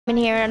in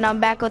here, and I'm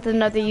back with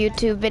another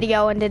YouTube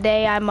video, and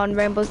today I'm on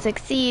Rainbow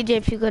Six Siege,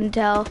 if you couldn't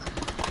tell.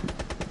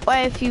 Or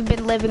if you've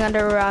been living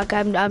under a rock,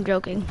 I'm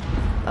joking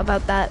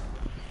about that.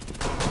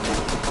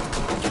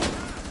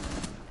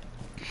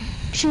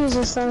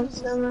 Jesus,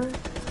 that's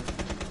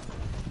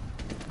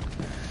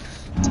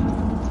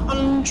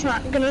I'm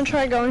gonna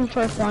try going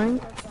for a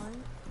flank.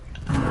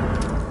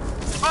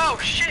 Oh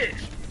shit!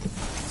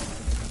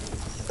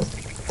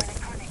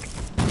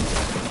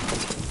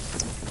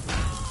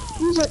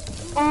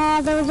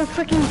 There was a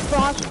freaking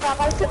frost trap.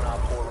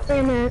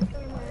 Damn it.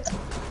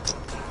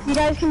 You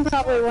guys can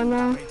probably win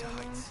now.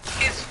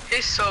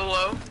 He's so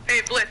low.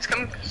 Hey Blitz,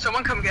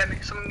 someone come get me.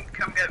 Someone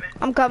come get me.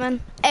 I'm coming.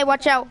 Hey,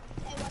 watch out.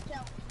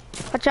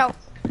 Watch out.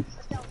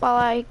 While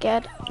I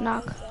get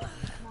knocked.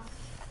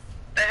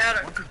 They had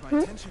a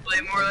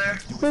Claymore there.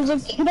 There's a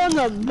kid on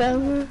the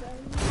bed.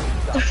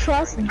 The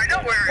frost. I know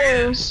where he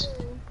is.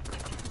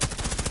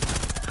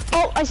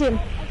 Oh, I see him.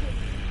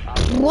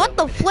 What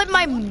the flip?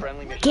 My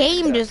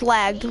game just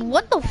lagged.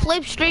 What the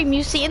flip stream?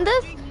 You seen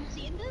this?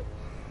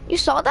 You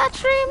saw that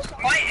stream?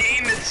 My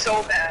aim is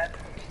so bad.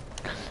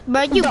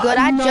 Bro, you good?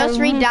 I just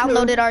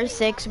re-downloaded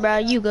R6, bro.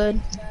 You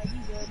good?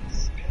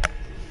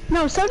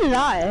 No, so did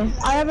I.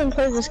 I haven't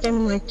played this game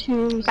in like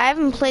 2 years. I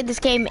haven't played this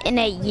game in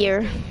a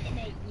year.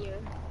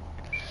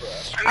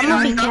 I mean,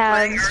 I'm gonna be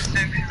playing Cavs. R6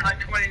 in like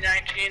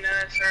 2019 and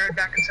it started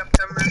back in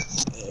September.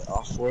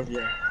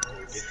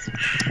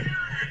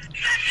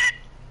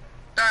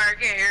 Sorry, I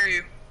can't hear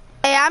you.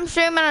 Hey, I'm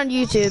streaming on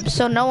YouTube,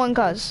 so no one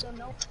cuss.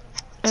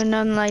 Or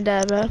nothing like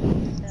that, bro.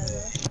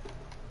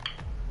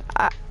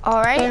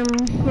 Alright?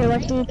 You're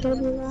lucky you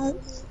told me that.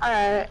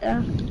 Alright,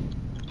 yeah.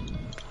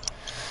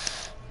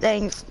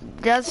 Thanks.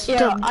 Just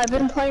Yeah, I've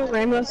been playing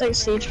Rainbow Six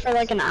Siege for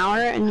like an hour,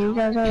 and you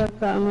guys are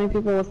the only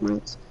people with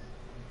mics.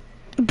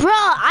 Bruh,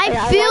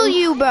 I feel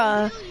you,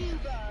 bruh.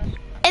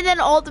 And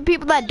then all the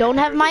people that don't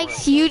have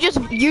mics, you just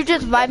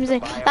vibe and say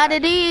la da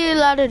dee,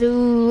 la da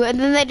doo, and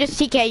then they just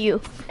TK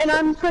you. And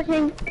I'm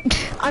freaking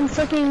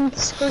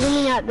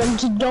screaming at them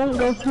to don't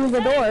go through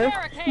the door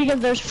because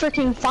there's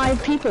freaking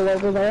 5 people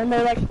over there, and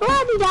they're like,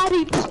 la di da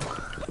di.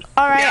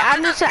 All right,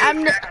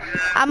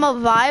 I'm a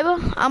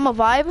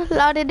vibe,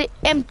 la da dee,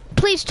 and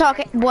please talk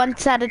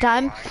once at a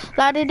time.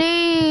 La da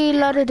dee,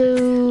 la da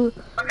doo.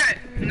 Okay,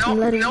 no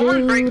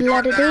one break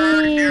door down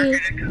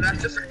because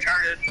that's just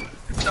retarded.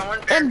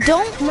 And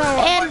don't,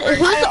 and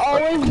who's I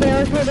always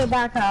barricade it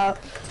back out.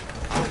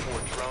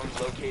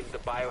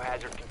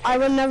 I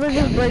would never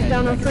just break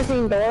down a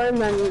freaking door and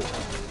then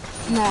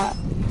not.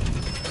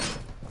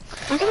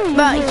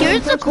 But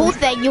here's the cool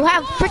thing, you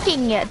have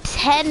freaking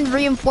 10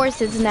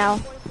 reinforcements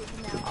now.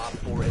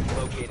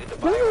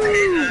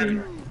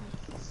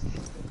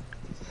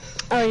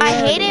 Oh, yeah, I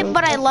hate it,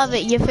 but I love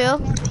it, you feel?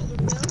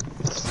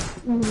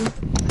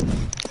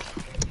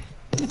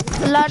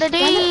 La da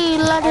dee,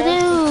 la da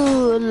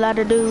doo, la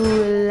da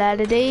doo, la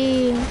da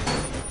dee.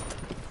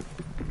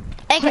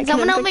 Hey, can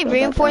someone help me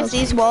reinforce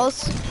these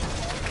walls?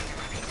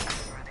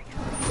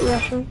 Yeah,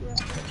 sure.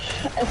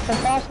 It's the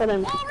fast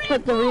one.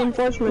 Put the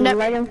reinforcement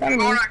right in front of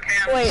me.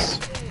 Wait.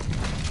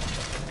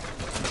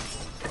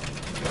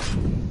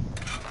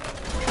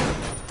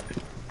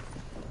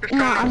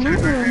 No, I'm not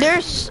gonna...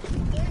 There's...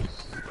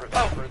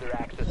 Oh!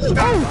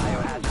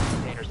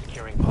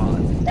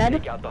 Dead?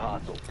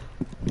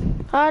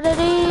 La da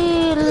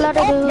dee, la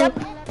da doo. Yep,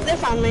 they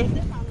found me.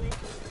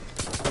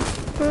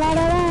 La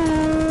da da,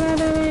 la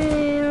da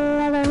dee,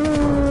 la da doo,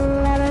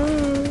 la da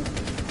dee.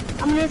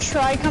 I'm gonna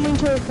try coming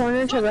to a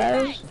corner to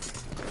res.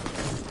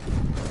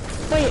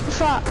 Wait,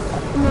 fuck.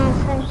 No,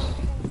 first.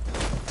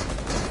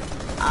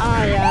 I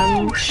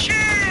am. Oh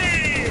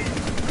shit!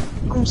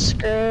 I'm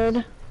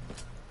scared.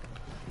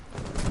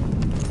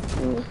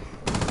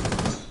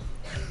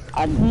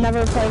 I'd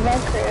never play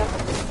Valkyria.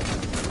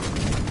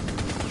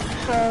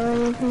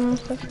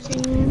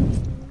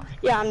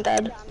 Yeah, I'm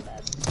dead.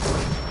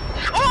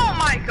 Oh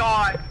my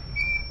god!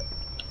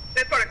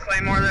 They put a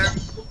Claymore there.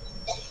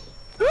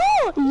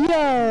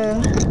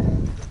 Yeah.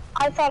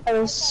 I thought I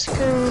was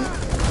screwed.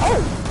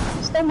 Oh!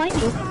 Still might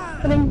be.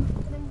 Putting...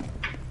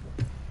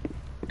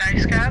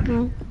 Nice cap.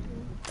 Damn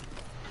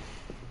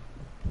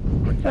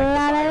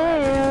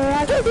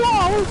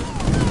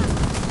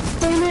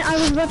it, I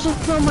was about to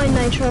throw my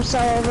nitro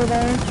cell over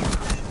there.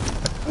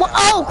 Well,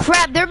 oh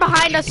crap, they're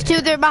behind us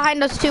too,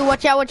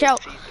 watch out, watch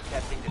out.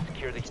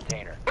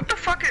 What the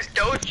fuck is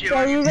Doge doing?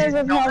 Yeah, you guys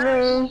are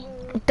probably...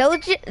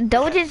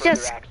 Doge is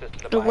just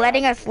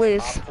letting us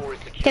loose.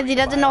 Because he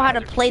doesn't know how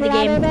to play the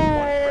game.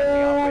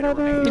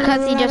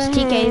 Because he just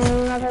TKs.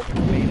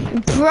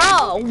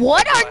 Bro,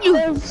 what are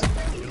you...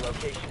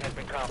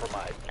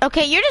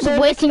 Okay, you're just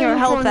wasting your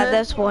health at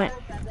this point.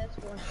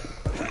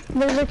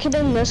 There's a kid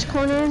in this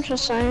corner,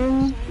 just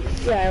saying.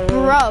 Yeah,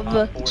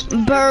 Brub.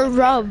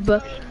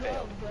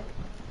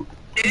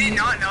 Did he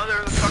not know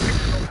there was a fucking...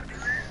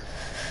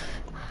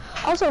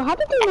 Also, how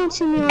did they not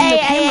see me on the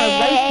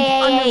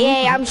camera?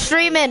 Hey, I'm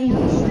streaming.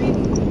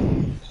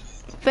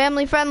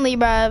 Family friendly,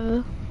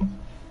 bruv.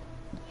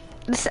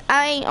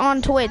 I ain't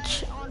on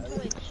Twitch.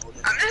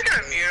 I'm just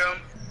gonna mute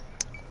him.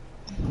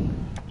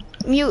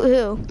 Mute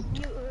who?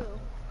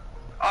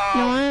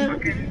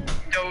 Fucking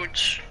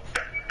Doge.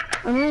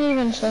 I'm not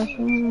even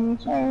searching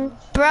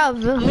myself.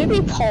 Bruv.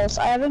 Maybe Pulse.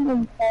 I haven't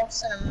been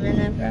Pulse in a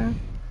minute, bro.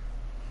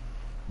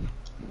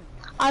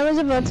 I was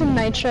about to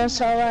nitro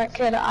so that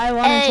kid. I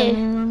wanted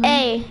to.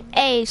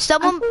 Hey,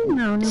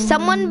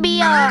 someone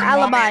be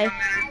alibi.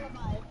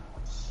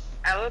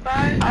 Alibi?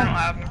 I don't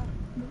have.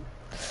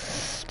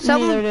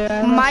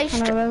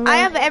 I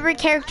have every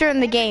character in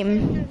the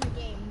game.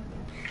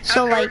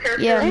 So like,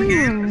 yeah.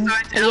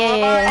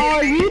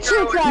 Oh, you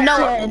took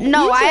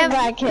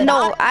that kid.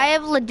 I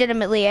have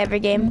legitimately every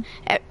game.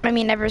 I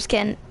mean, every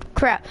skin.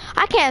 Crap,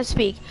 I can't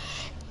speak.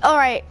 All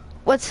right,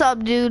 what's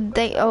up, dude?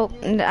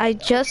 I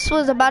just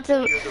was about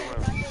to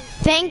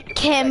thank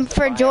him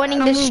for joining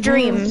the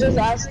stream.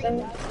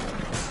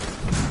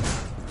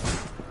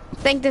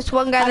 Thank this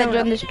one guy that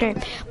joined the stream.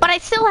 But I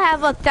still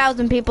have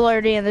 1,000 people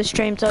already in the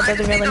stream, so it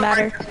doesn't really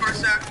matter.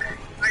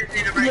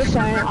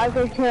 I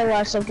could care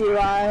less if you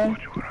are.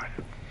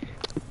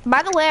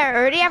 By the way, I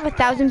already have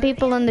 1,000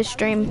 people in the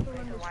stream.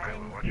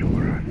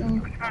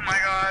 Oh my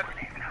god.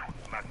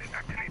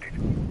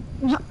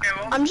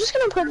 I'm just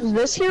gonna put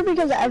this here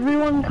because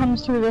everyone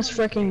comes through this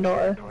freaking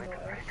door.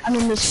 I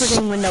mean this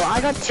freaking window.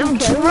 I got 2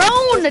 kills.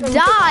 Drone,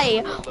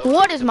 die!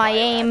 What is my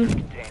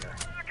aim?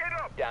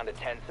 Down to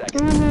 10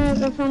 seconds.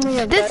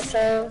 This.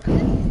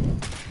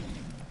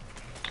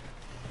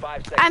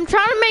 I'm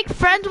trying to make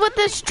friends with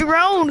this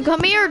drone.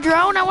 Come here,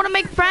 drone. I want to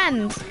make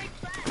friends.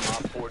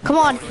 Come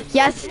on.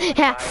 Yes.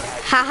 Ha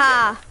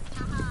ha.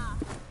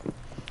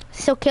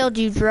 Still killed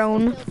you,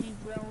 drone.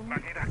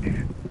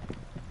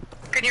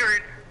 Can you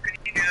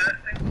do that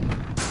thing?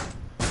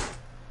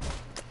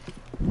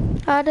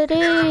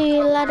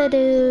 La-da-dee,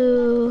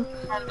 la-da-doo.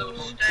 On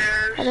those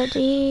stairs.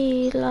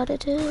 La-da-dee,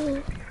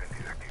 la-da-doo.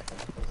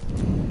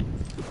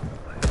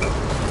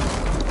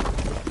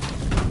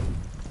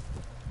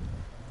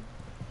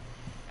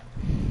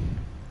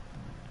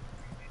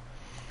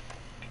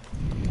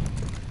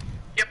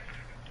 Yep.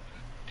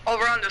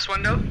 Over on this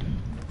window.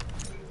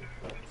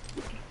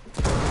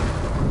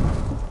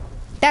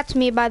 That's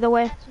me, by the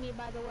way.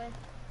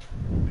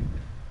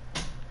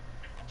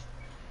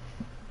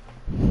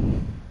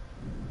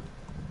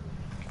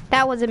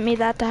 That wasn't me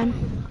that time.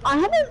 I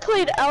haven't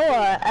played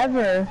Ella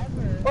ever.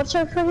 What's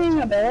her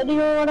freaking ability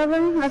or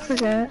whatever? I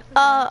forget.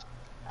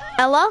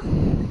 Ella?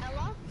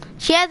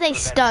 She has a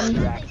stun.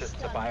 Access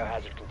to the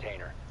biohazard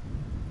container.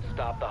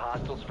 Stop the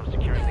hostiles from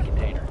securing the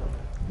container.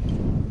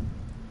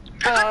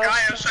 There's a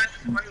guy outside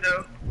this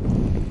window.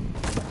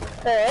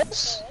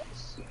 This?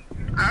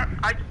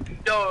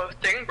 The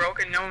thing broke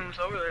and no one was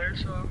over there,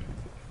 so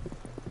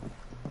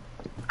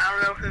I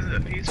don't know if there's a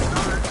piece or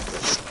not.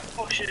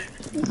 Oh shit.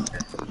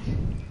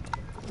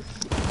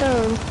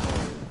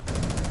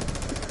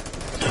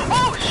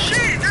 Oh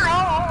shit, they're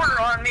all over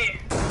on me.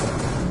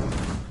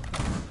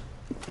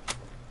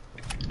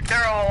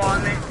 They're all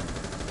on me.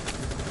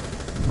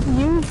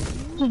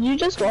 Did you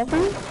just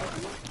open?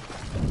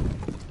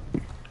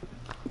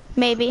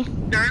 Maybe.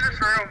 They're in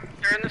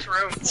this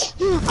room.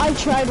 I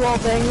tried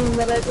wallbanging,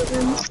 but I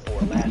didn't.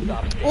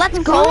 Let's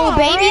go,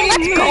 baby.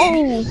 Let's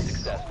go.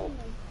 Successful.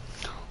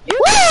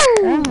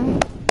 Woo!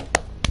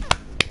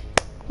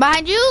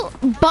 Behind you.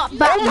 Bop,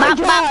 bop, bop,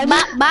 bop,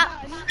 bop, bop.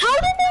 How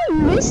did I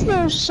miss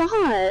those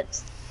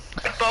shots?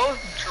 Both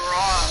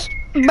dropped.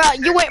 Bro,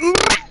 you went.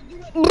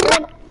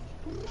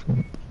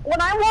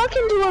 When I walk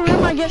into a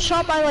room, I get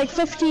shot by like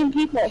 15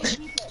 people.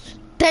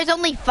 There's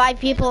only 5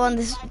 people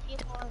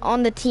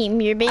on the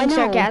team. You're being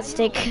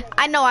sarcastic.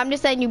 I know. I'm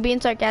just saying you're being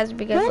sarcastic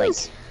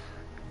because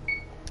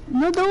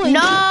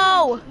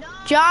No,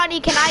 Johnny,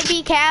 can I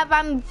be Cav?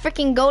 I'm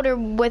freaking goater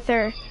with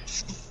her.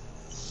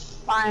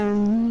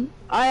 Fine.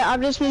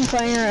 I've just been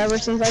playing her ever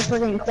since I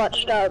freaking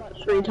clutched up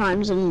 3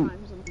 times in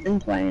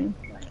playing.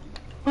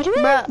 Why do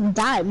I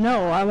die?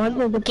 No, I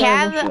wanted to play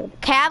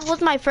Cav was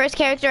my first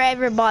character I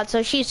ever bought,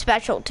 so she's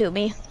special to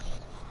me.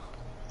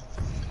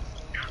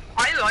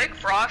 I like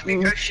Frost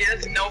because she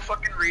has no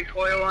fucking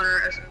recoil on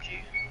her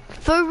SMG.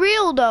 For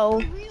real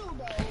though.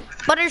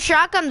 But her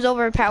shotgun's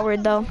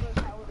overpowered though.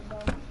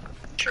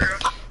 True.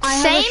 I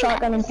have a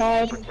shotgun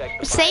inside.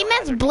 Same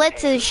as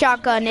Blitz's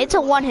shotgun. It's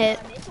a one-hit.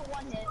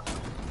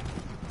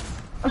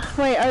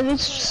 Wait, are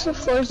these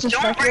floors Don't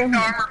break destructible? the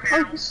armor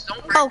panels.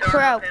 Don't break Oh, the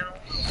crap. armor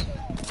panels.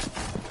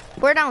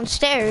 We're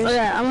downstairs. Okay,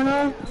 I'm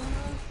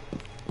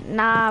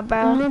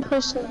Bro. gonna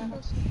play some.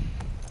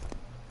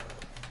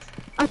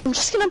 I'm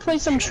just gonna play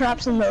some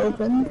traps in the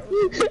open.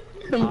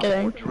 I'm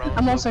kidding.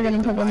 I'm also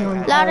gonna put them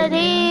on.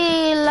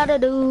 La-da-dee,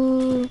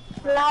 la-da-doo.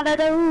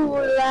 La-da-doo,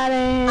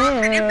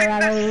 Can you pick that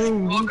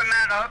la-da-doo. welcome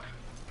mat up?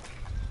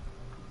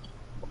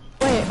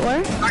 Wait,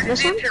 where? I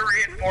This just one? need to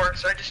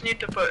reinforce. I just need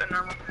to put a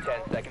normal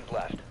 10 seconds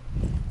left.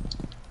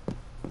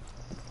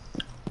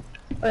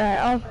 Alright,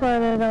 I'll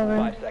put it over.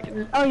 5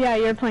 seconds. Oh yeah,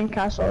 you're playing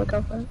castle.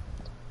 Go for it.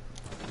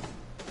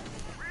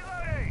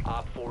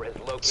 Op 4 has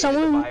located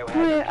Someone. the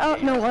biohazard Oh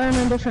container. no, we're in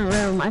a different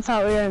room. I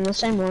thought we were in the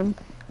same one.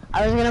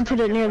 I was gonna put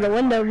it near the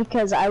window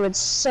because I would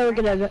so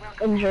get an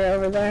injury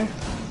over there.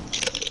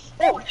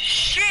 Oh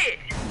shit!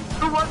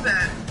 Oh Who was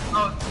that?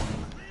 Oh,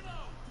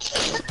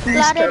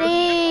 La da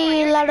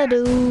dee, la da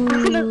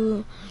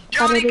doo.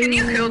 Johnny, can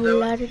you kill those?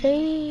 La da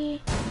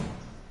dee.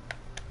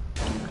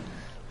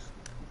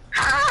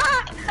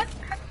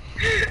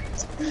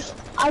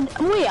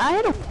 Wait, I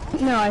had a.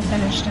 No, I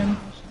finished him.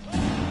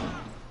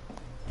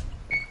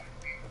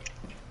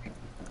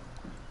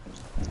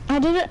 I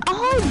didn't.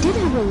 Oh, I did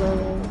have a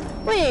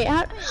load. Wait,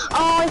 oh,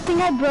 I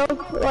think I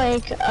broke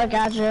like a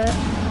gadget.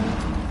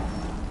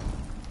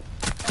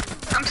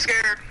 I'm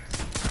scared.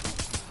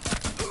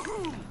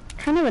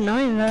 Kind of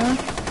annoying though.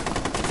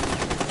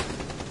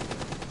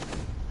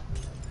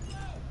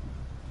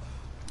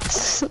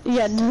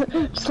 Yeah,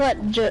 just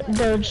let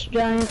Doge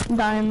Giant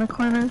die in the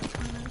corner.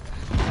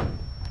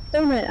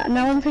 Damn it,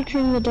 now I'm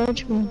picturing the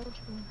Doge meme.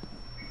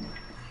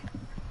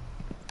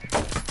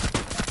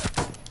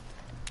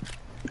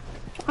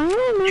 I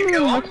don't remember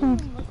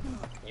looking.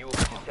 You will be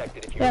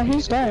detected if you Yeah, remain he's in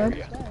this dead.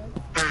 area.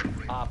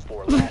 Op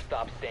 4, last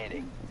stop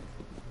standing.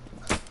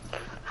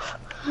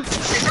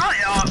 He's probably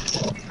up.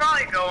 He's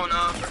probably going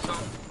up or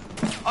something.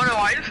 Oh no,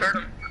 I just heard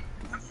him.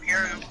 I'm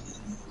hearing him.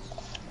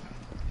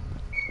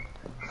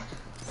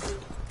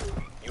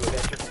 You have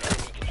entered an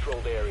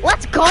enemy-controlled area.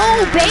 Let's go,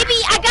 baby!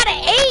 I got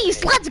an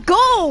ace! Let's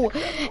go!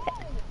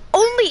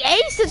 Only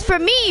aces for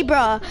me,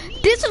 bruh.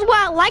 This is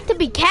why I like to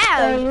be Are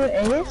Cav.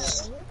 you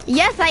ace?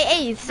 Yes, I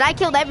aced. I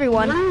killed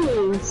everyone.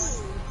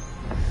 Nice.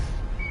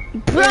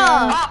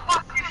 Bruh, Oh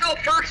fuck, you fell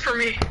first for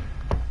me.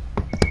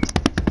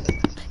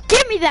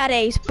 give me that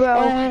ace,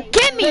 bro.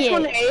 Give me This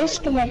one it. ace,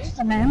 what's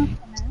the name?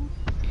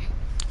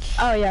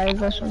 Oh yeah, it's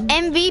this one.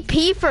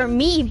 MVP for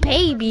me,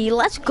 baby.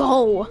 Let's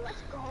go.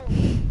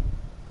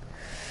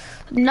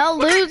 No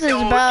losers,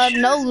 bro.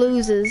 No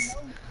losers.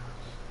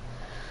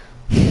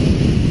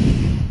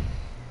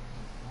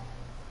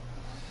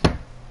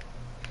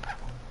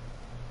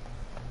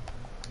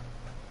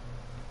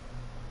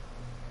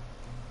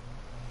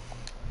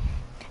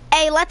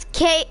 Hey, let's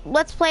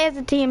play as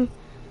a team.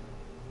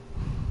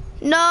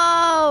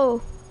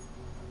 No.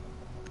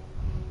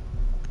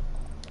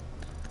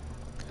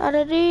 La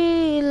da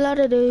dee, la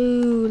da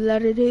doo, la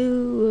da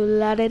doo,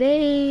 la da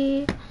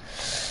dee.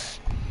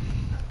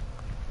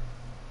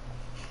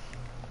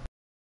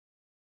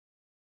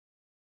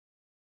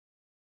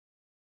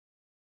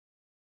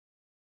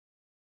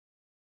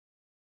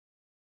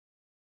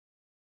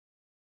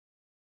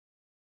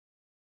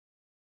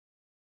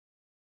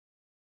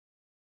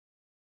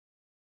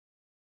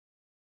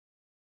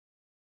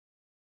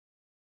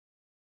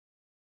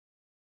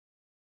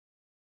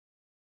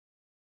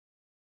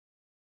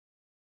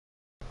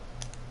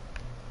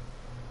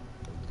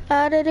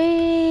 La da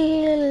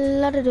dee,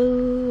 la da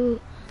doo,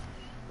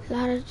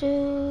 la da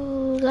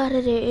doo, la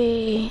da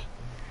dee.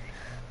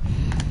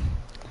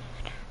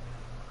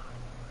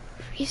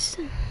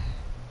 Reason.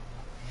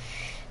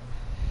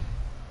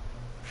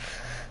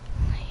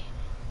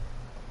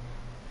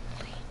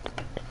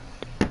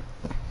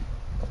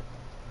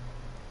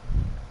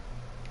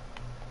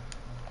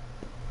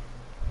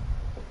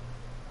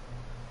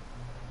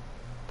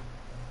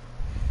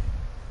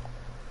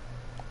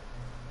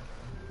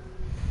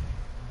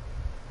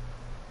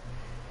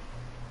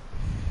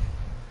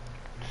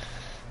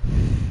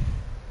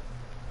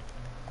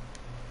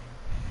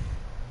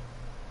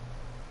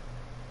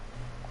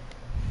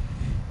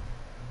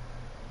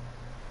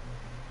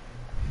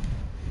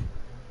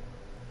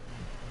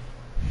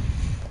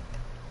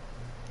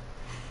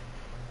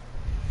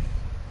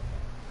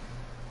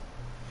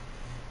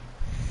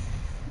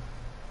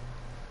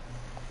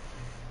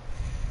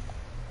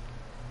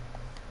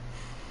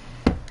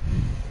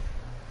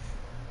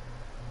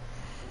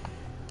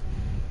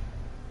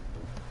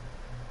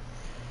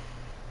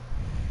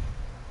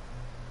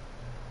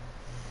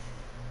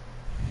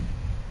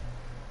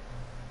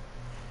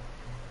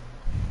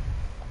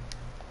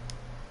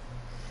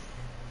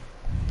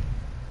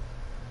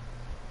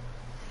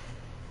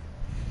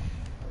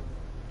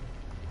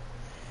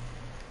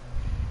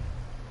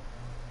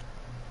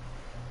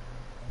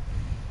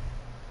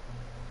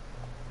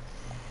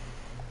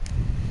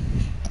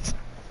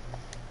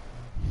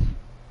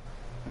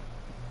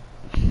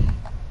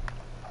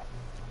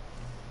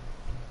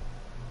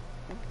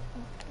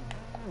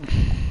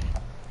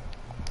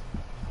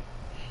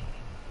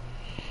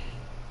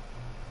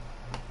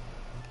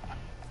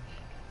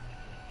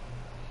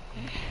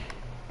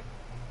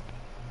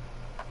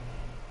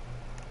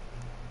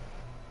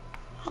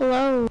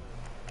 Hello.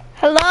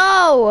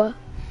 Hello.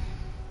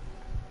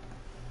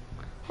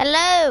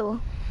 Hello.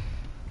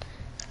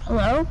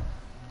 Hello?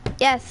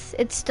 Yes,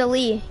 it's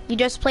Lee. You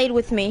just played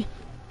with me.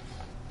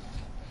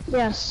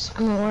 Yes,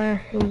 I'm aware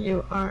who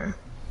you are.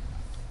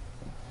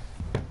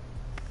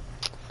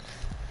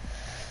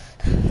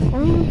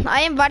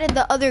 I invited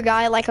the other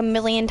guy like a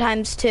million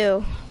times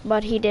too,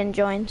 but he didn't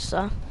join,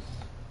 so.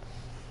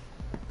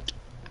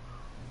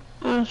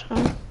 That's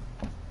fine.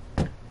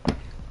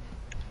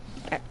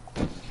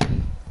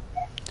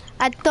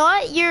 I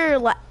thought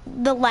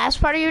the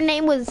last part of your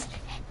name was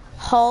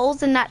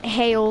Halls and not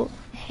Hales.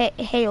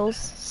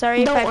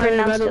 Sorry Don't if I worry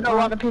about pronounced it. it A lot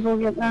wrong. of people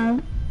get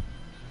that.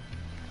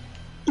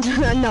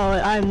 No,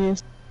 I'm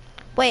used.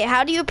 Wait,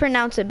 how do you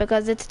pronounce it?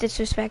 Because it's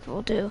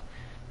disrespectful to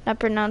not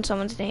pronounce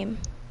someone's name,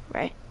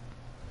 right?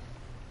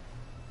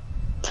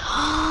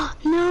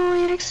 No,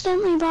 I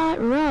accidentally bought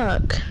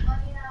Rook.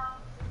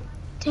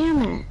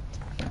 Damn it.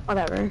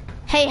 Whatever.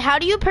 Hey, how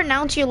do you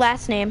pronounce your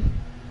last name?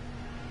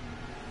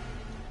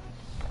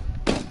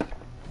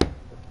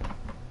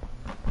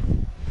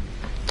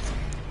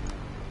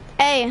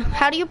 Hey,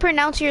 how do you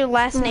pronounce your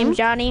last name,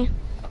 Johnny?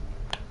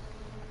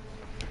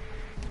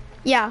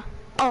 Yeah,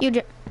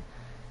 you.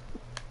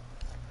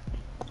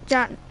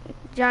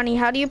 Johnny,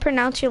 how do you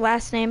pronounce your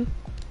last name?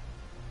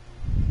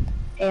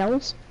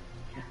 Ailes?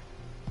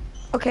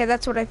 Okay,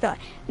 that's what I thought.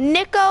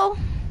 Nico,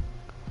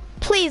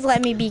 please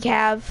let me be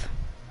Cav.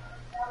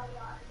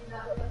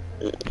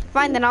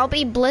 Fine, then I'll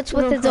be Blitz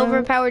with his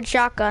overpowered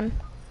shotgun.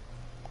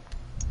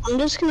 I'm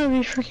just gonna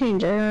be freaking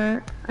J.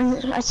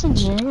 I said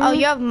J. Oh,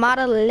 you have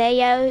Mata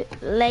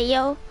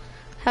Leo,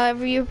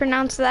 however you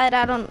pronounce that.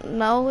 I don't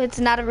know. It's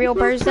not a real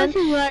person.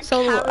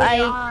 So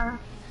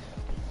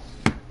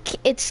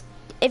it's,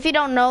 if you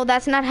don't know,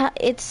 that's not how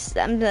it's.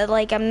 I'm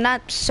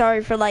not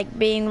sorry for like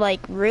being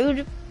like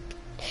rude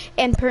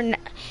and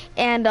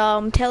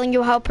telling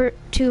you how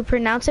to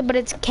pronounce it, but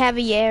it's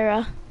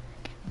Caviera.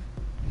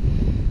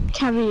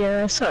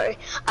 Caviera, sorry.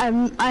 I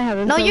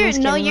haven't. No, you're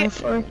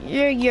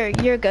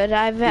good.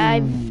 I've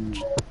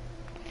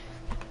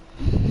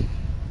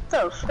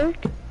the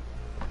frick?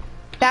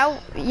 The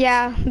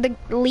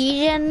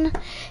Legion.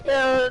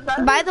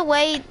 By the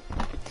way,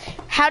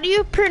 how do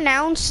you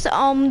pronounce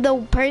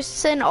the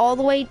person all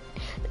the way?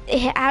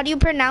 How do you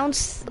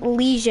pronounce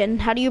Legion?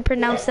 How do you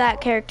pronounce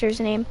that character's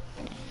name?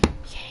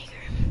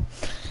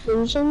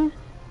 Legion?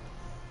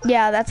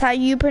 Yeah, that's how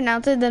you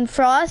pronounce it. Then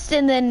Frost,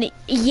 and then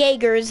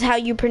Jaeger is how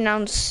you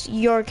pronounce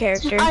your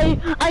character.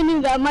 I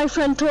knew that. My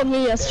friend told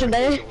me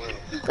yesterday.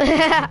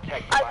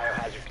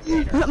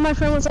 My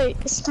friend was like,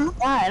 "Stop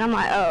that," and I'm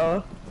like,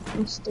 "Oh,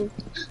 I'm stupid."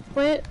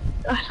 Wait,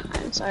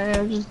 I'm sorry.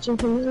 I was just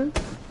jumping in.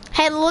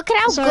 Hey, look at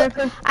how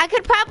good. I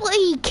could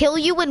probably kill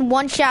you in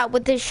one shot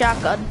with this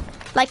shotgun.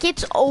 Like,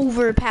 it's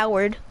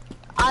overpowered.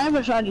 I have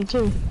a shotgun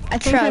too. I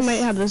think I might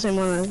have the same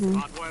one as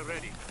me.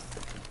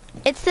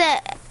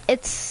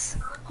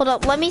 Hold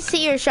up, let me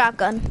see your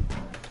shotgun.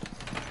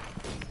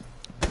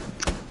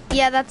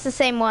 Yeah, that's the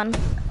same one.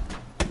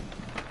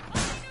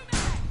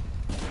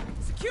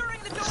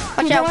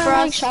 Watch out, Frost.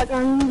 Like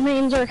shotgun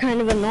names are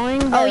kind of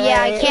annoying. Oh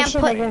yeah, I can't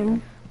put.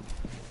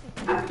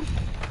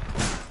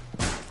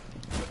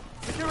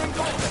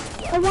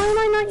 Oh, why am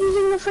I not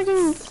using the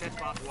freaking?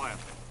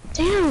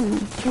 Damn,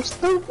 you're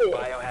stupid.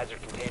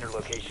 Biohazard container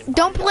location.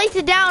 Don't place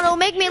it down. It'll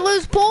make me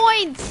lose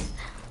points.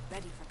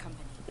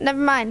 Never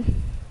mind.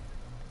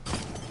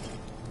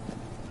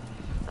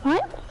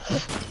 What?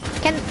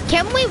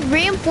 Can we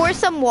reinforce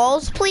some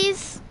walls,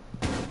 please?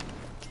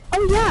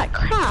 Oh yeah,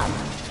 crap.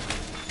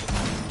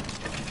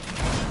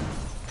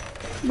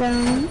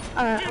 Then,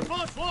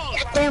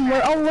 damn,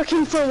 we're all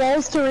looking for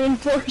walls to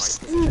reinforce.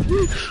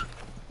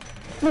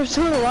 There's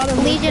a lot of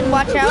Legion,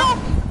 watch out.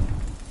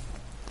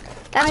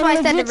 That's why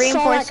I said to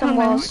reinforce some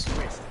walls.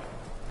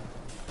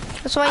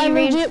 That's why you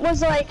legit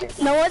was like,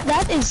 you know what?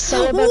 That is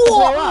so about to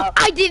blow up.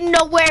 I didn't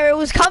know where it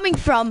was coming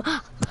from.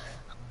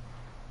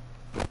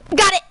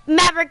 Got it,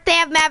 Maverick. They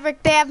have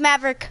Maverick. They have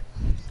Maverick.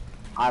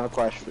 I have a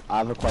question.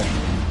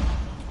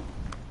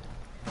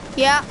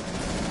 Yeah.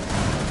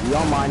 You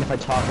don't mind if I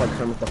talk like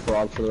Kermit the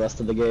Frog for the rest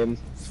of the game?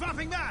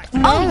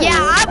 Oh yeah,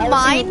 I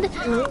mind.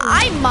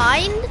 I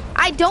mind.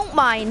 I don't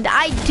mind.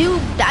 I do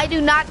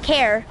not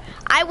care.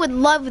 I would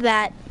love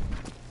that.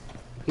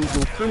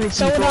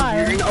 So would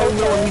I. Oh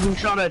no, I'm being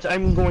shot at. I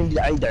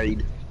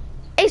died.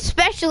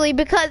 Especially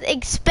because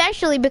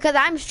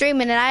I'm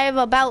streaming and I have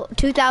about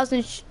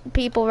 2,000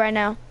 people right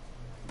now.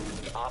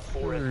 Op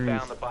 4 has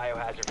found the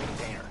biohazard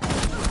container.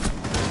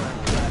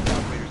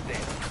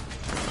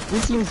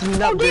 This seems to be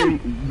not very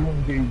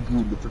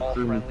good for All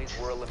Kermit. friendlies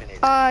were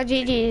eliminated.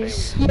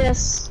 GG's.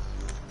 Yes.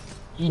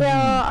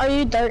 Yeah, are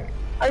you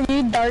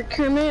dark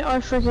Kermit or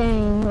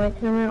freaking like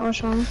Kermit or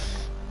something?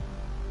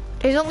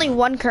 There's only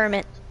one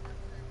Kermit.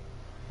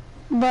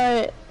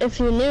 But if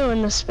you knew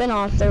in the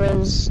spin-off there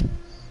was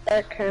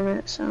dark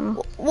Kermit,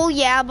 so. Well,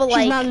 yeah, but She's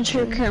like. not a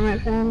true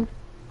Kermit fan.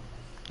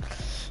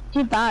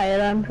 He died.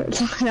 I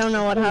don't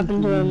know what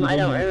happened to him. I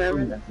don't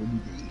remember that.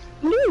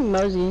 I'm doing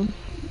Mosey.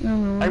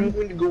 I'm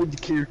going to go with the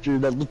character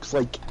that looks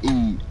like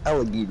a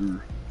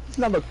alligator. It's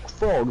not a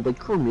frog like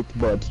Kermit,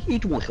 but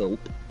it will help.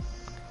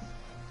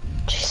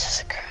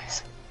 Jesus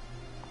Christ.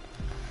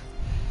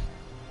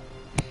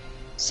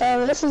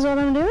 So this is what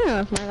I'm doing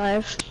with my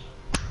life.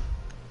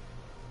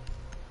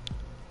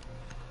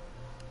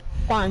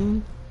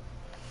 Fun.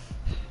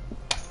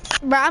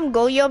 Bro, I'm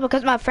Goyo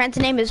because my friend's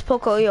name is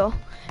Pocoyo,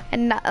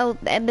 and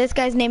this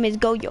guy's name is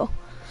Goyo.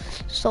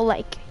 So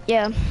like,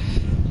 yeah.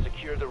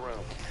 Secure the room.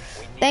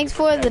 Thanks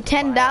for the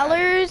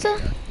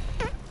 $10.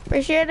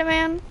 Appreciate it,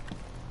 man.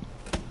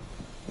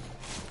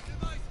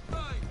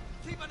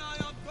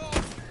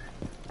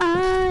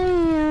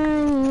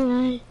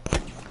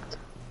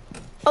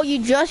 Oh,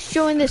 you just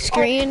joined the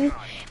screen.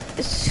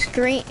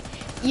 screen.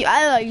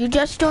 You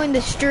just joined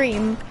the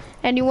stream,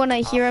 and you want to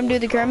hear him do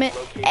the Kermit.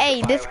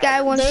 Hey, this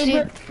guy wants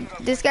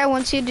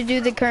you to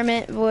do the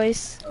Kermit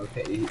voice.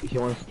 Okay, he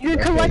wants. You're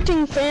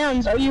collecting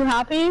fans. Are you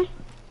happy?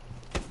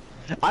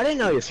 I didn't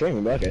know you were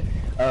streaming, but okay.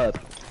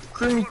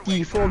 Kermit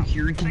the Frog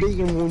here. Today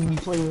I'm going to be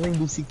playing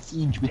Rainbow Six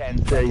Siege with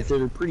you guys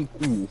that are pretty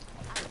cool.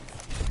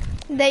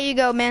 There you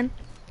go, man.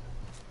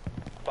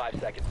 5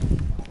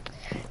 seconds.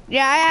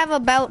 Yeah, I have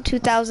about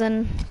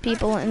 2,000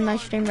 people in my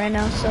stream right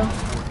now, so. Your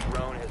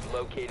drone has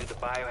located the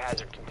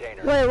biohazard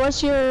container. Wait,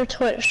 what's your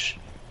Twitch?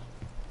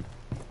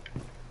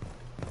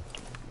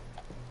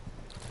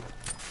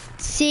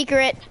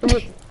 Secret.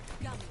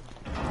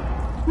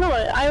 No,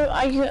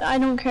 I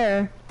don't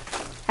care.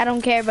 I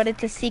don't care, but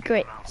it's a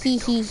secret. Hee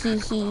hee hee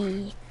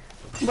hee.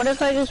 What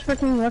if I just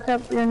freaking look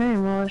up your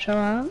name? Will it show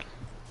up?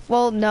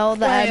 Well, no,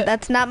 Wait.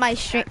 that's not my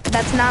stream.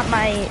 That's not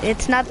my.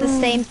 It's not the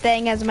same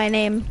thing as my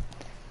name.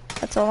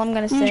 That's all I'm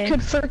gonna say. You could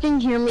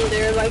freaking hear me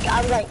there. Like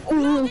I'm like,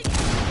 ooh.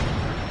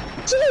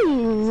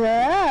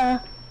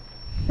 Jeez.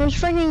 There's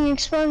freaking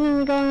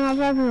explosions going off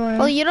everywhere.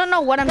 Well, you don't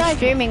know what I'm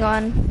streaming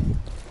on.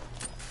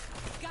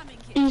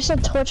 You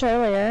said Twitch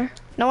earlier.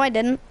 No, I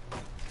didn't.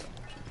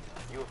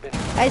 You have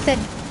been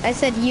I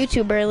said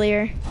YouTube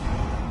earlier.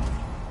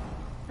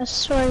 I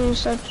swear you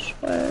said Twitch.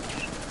 Well,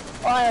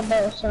 I have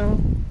both, so.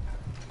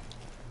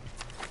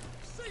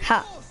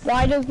 Ha.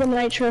 Why does the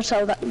nitro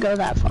cell go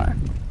that far?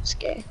 It's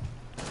gay.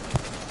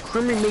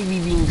 Kermit may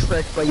be being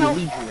tracked by your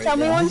legion right Tell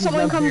me now. when This is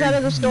someone not comes very out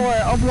of the store.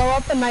 I'll blow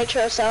up the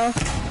nitro cell.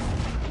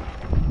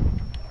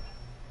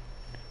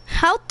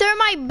 How dare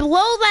I blow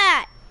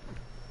that?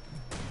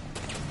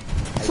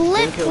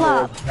 Flip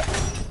flop.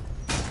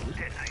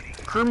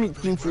 Kermit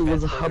thinks it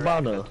was a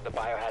Habana. the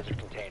biohazard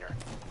container.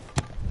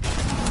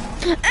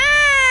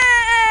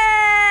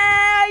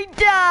 I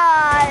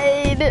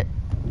died.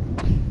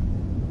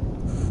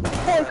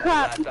 Oh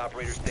crap! Last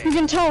operator You standing.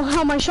 can tell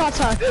how my shots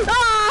are.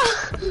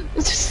 Ah! I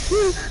was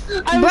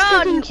Bro,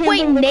 freaking wait,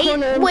 camping the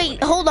corner. Nate,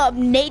 wait, hold up.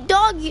 Nate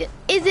Dogg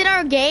is in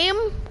our game?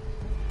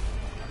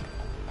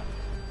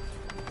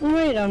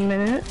 Wait a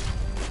minute.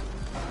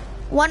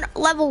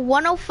 Level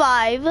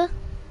 105.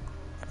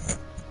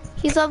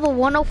 He's level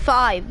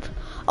 105.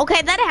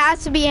 Okay, that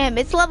has to be him.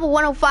 It's level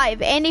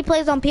 105, and he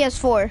plays on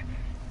PS4.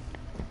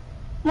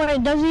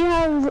 Wait, does he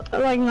have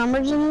like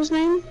numbers in his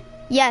name?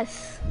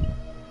 Yes.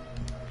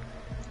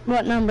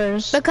 What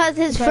numbers? Because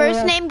his Okay, first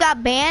yeah. name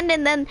got banned,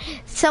 and then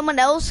someone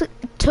else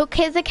took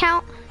his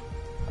account.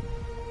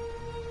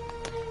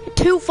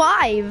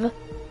 25.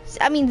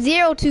 I mean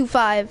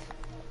 025.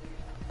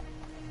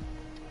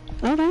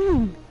 Oh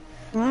damn.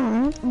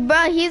 Alright.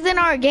 Bro, he's in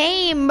our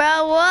game,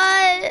 bro.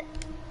 What?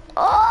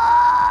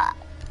 Oh.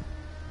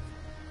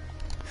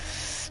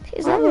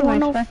 He's level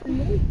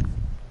 105.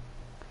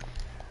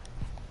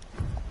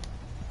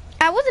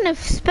 I wasn't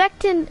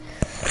expecting.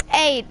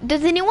 Hey,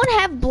 does anyone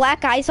have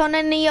black ice on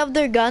any of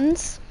their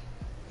guns?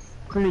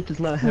 Kermit does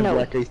not have No.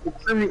 black ice.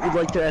 Kermit would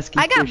like to ask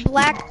you I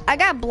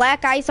got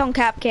black ice on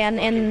Capcan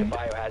The and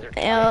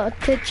biohazard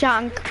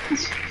Tachank.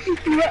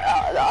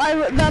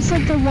 That's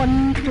like the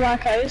one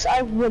black ice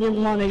I wouldn't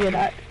want to get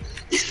at.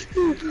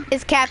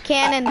 Is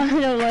Capcan I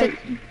don't like.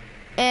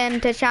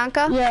 and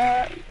Tachanka?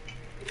 Yeah.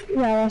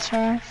 Yeah, that's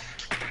right.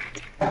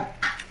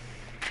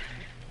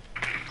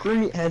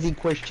 Kermit has a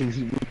question.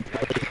 He would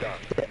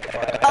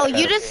Oh,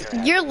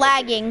 you're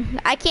lagging.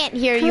 I can't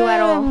hear you at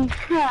all.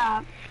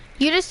 Crap.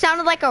 You just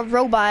sounded like a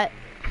robot.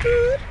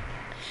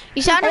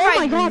 You sounded Oh my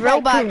like God, that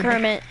robot kid.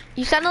 Kermit.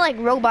 You sounded like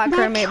robot That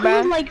Kermit, kid,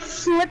 bro. like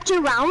flipped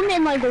around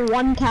and like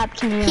one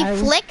tapped me. He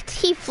flicked?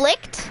 He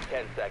flicked?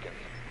 10 seconds.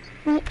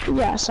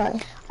 Yeah, sorry.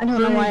 I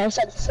don't know why I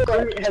said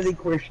Kermit flipped. has a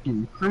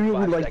question. Kermit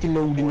would like to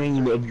know the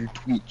name of your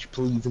Twitch,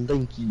 please, and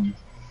thank you.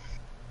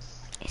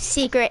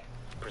 Secret.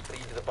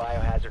 Proceed to the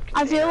biohazard container.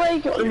 I feel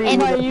like And-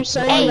 by you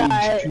saying Hey.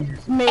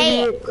 that, maybe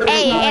Hey, it's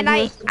hey, not and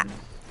existent.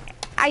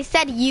 I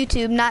said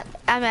YouTube, not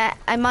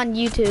I'm on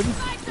YouTube,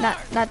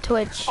 not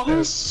Twitch.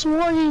 I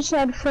swore you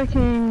said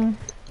freaking.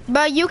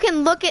 Bro, you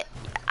can look at,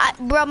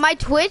 bro, my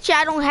Twitch.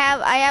 I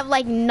have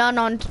like none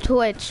on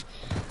Twitch.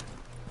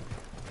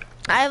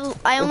 I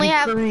only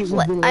have 2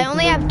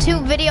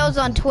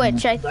 videos on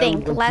Twitch. I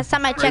think last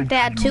time I checked, I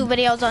had 2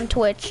 videos on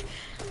Twitch.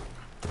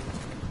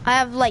 I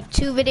have like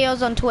 2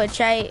 videos on Twitch.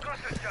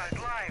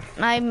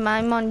 I'm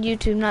on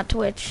YouTube, not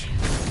Twitch.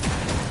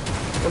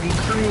 Okay,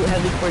 Kermit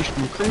has a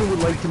question. Kermit would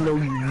like to know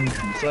your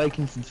YouTube so I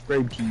can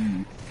subscribe to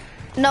you.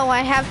 No, I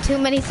have too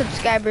many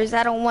subscribers.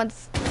 I don't want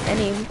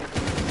any.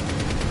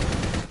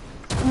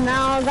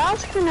 Now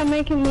that's kind of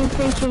making me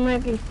think you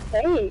might be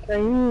fake. Are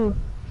you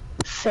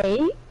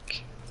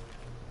fake?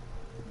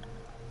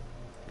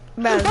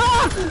 Bro.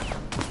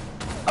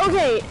 Ah!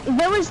 Okay,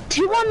 there was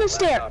 2 on the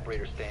stair.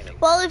 Operator standing.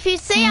 Well, if you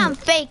say I'm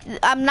fake,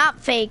 I'm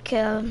not fake.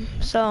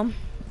 So.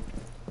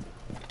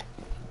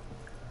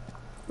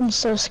 I'm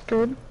so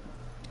screwed.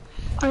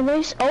 Are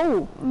they?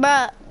 Oh,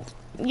 But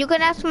you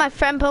can ask my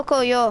friend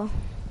Pocoyo.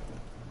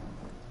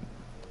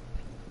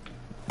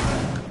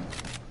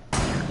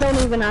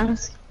 don't even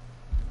ask.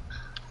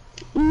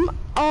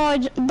 Oh, I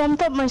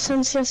bumped up my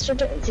sense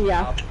yesterday.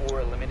 Yeah. Op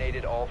 4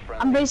 eliminated all I'm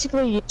friendly.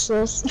 basically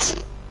useless.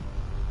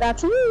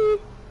 That's me.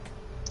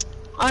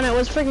 Oh no, it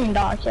was freaking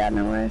dark. Yeah,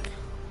 no way.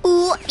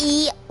 Ooh,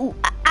 ooh,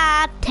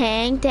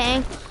 tang,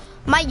 tang.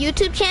 My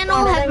YouTube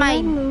channel has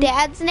my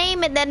dad's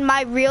name and then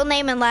my real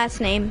name and last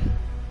name.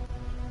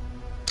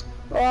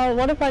 Well,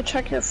 what if I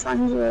check your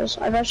friends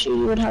list? I bet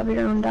you would have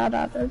your own dad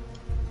added.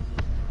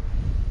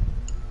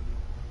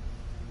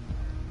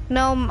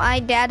 No, my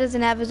dad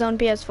doesn't have his own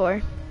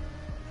PS4.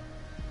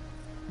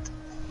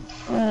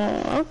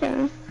 Oh,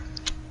 okay.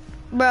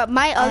 Bro,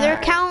 my other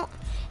account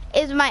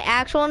is my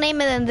actual name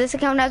and then this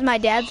account has my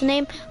dad's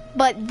name.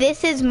 But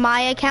this is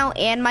my account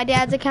and my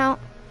dad's account.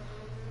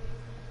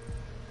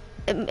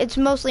 It's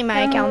mostly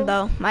my account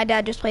though. My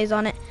dad just plays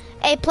on it.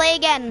 Hey, play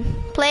again.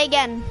 Play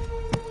again.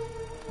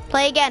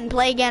 Play again,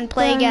 play again,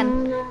 play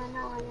again.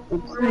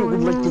 I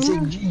would like to say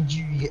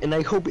GG, and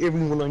I hope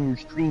everyone on your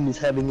stream is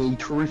having a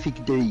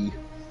terrific day.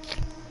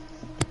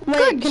 Wait,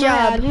 Good can I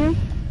job. add you?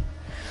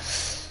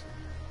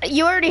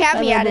 You already have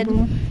me added.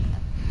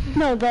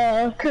 No,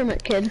 the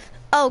Kermit kid.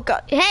 Oh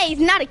god. Hey, he's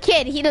not a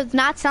kid. He does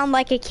not sound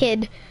like a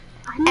kid.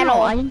 At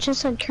all. I just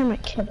said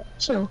Kermit kid.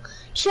 Chill.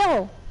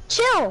 Chill.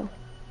 Chill.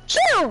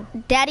 Chill.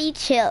 Daddy,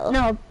 chill.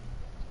 No.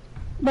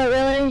 But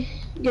really,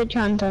 good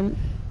content.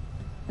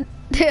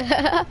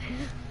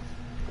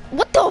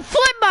 What the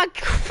flip? My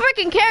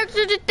freaking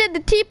character just did the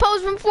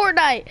T-pose from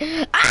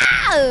Fortnite.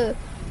 Ah!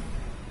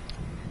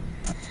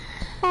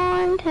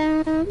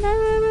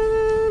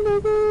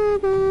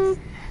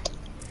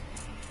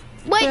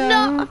 Wait,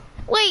 no.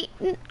 Wait,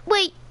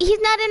 he's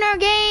not in our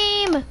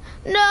game.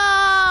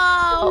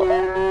 No.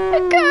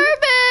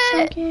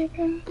 Kermit.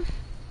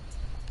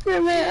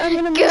 Kermit, I'm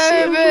gonna miss you.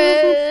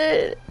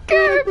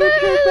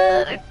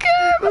 Kermit.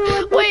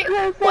 Wait.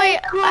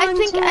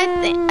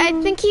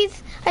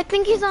 I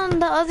think he's on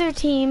the other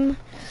team.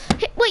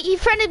 Hey, wait, he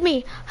friended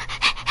me.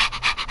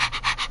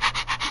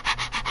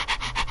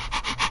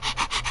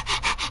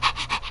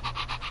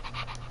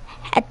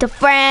 At the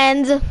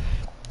friends.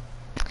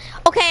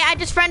 Okay, I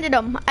just friended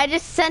him. I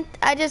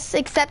just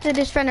accepted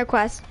his friend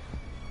request.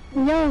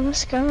 No,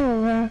 let's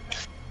go.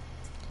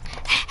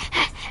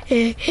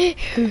 He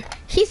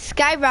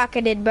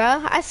skyrocketed,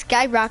 bro. I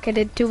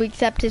skyrocketed to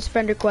accept his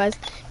friend request.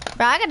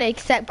 Bro, I gotta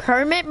accept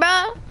Kermit,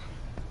 bro.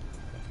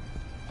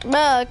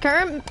 Bro,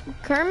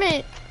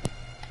 Kermit,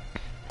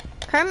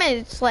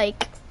 it's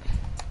like,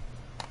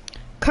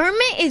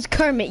 Kermit is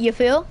Kermit, you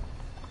feel?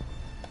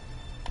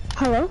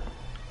 Hello?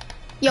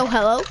 Yo,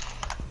 hello?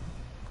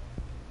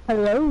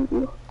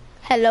 Hello?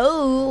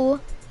 Hello?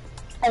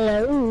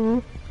 Hello?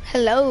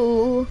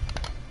 Hello?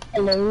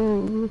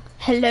 Hello?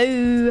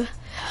 Hello?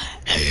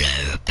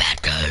 Hello,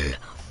 bad girl.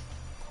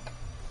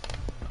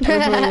 I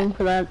was waiting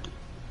for that.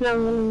 No,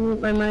 I'm gonna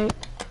mute my mic.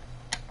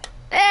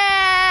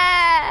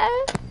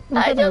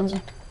 I don't.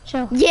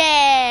 Chill.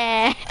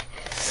 Yeah!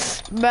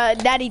 Bro,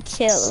 daddy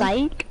chill.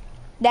 Psych.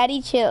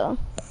 Daddy chill.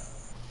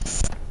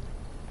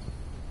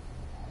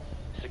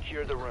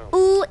 Secure the room.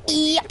 Ooh,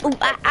 ee, ooh,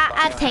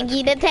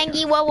 tangy, the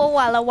tangy, walla,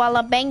 walla,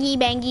 walla, bangy,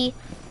 bangy.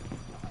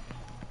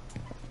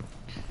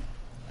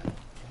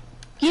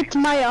 Get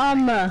my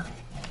armor.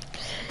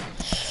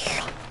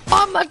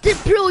 Armor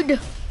deployed.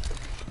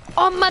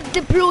 Armor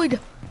deployed.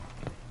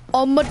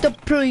 Armor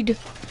deployed.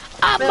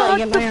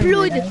 Armor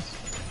deployed.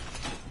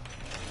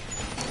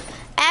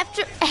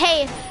 After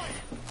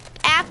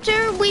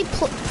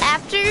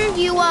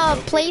you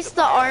place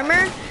the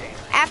armor,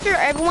 after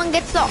everyone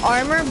gets the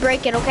armor,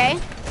 break it, okay?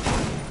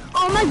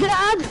 Oh my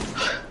god!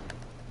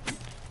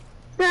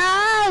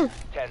 Ah!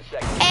 10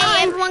 seconds.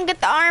 Hey, everyone get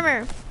the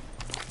armor.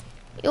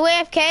 You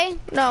AFK?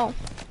 No.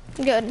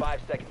 Good.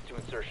 5 seconds to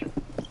insertion.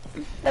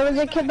 There was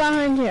a kid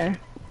behind here.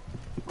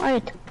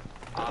 Wait.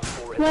 Op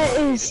 4 Where has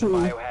is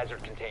located he? the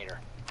biohazard container.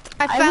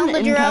 I found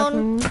the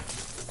drone.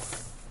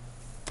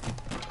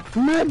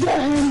 Murder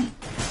him!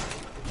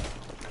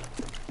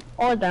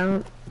 Or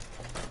don't.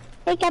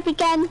 Pick up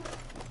again.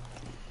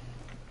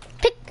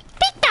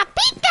 Pika,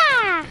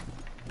 pika!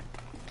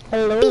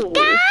 Hello.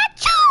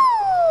 Pikachu!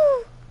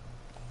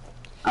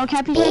 Oh,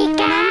 Cappy, can you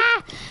run?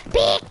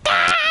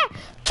 Pikachu!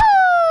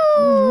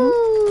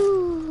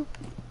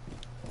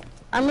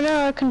 I'm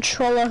gonna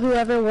control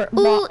whoever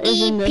Ooh,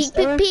 is in this peek,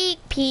 door. peek,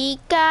 peek,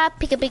 pika,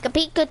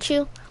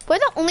 Pikachu. We're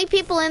the only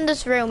people in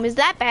this room. Is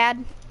that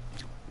bad?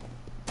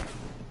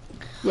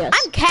 Yes.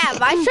 I'm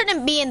Cav. I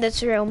shouldn't be in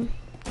this room.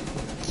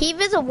 Kev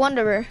is a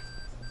wanderer.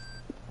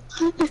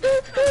 You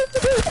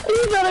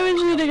thought I was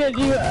shooting at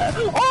you.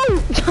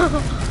 Oh!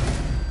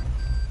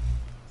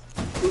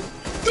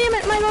 Damn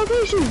it, my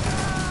location!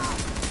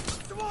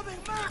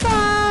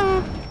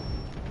 Ah!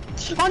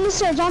 On the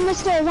stairs, on the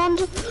stairs, on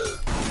the...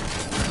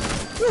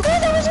 Oh,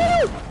 that was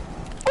you!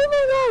 Oh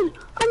my god!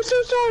 I'm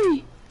so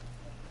sorry!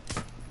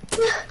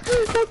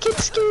 That kid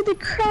scared the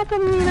crap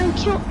out of me and I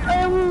killed...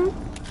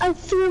 I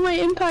threw my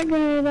impact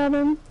grenade at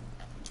him.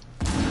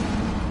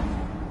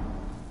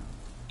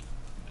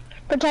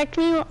 Protect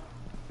me.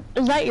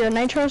 Is that your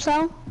nitro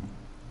cell?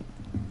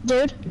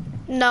 Dude?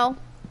 No.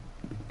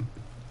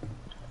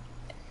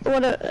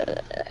 What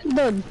a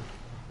dude.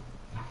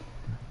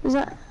 Is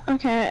that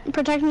okay?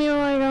 Protect me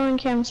while I go in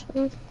camps,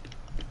 please.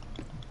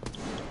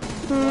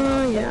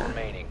 Oh yeah.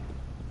 Remaining.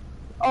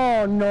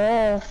 Oh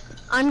no.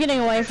 I'm getting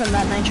away from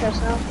that nitrous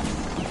now.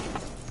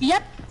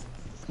 Yep.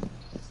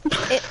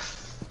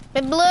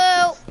 It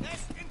blew.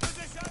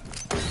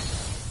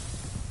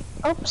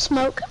 Oh,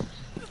 smoke.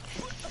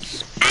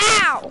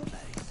 Ow!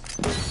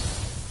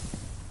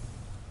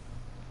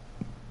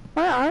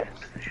 Where are?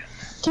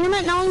 Damn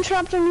it! Now I'm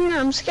trapped in here.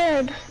 I'm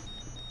scared.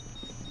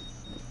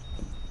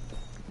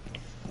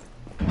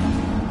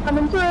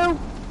 Coming through.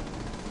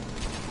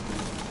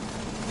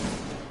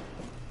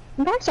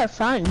 Impacts are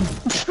fun.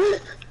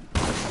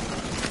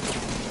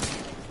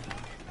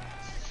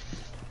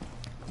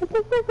 What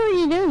the fuck are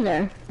you doing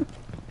there?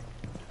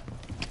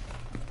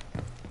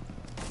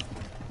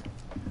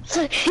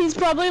 He's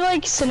probably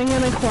like sitting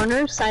in a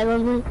corner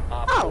silently.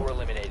 Oh,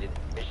 Eliminated.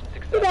 Mission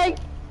teabag.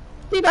 successful.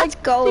 Teabag. Let's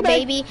go, Teabag.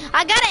 baby.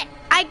 I got it.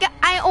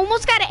 I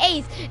almost got an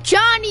ace.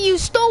 Johnny, you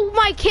stole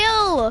my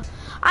kill.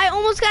 I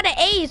almost got an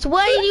ace.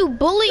 Why did you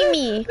bully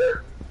me?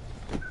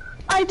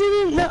 I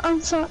didn't know.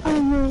 I'm sorry.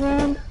 Oh my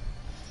god.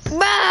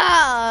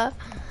 Bah!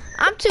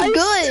 I'm too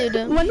good.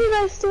 When did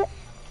I steal?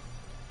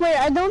 Wait,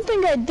 I don't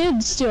think I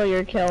did steal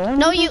your kill.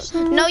 No, you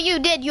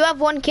did. You have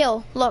one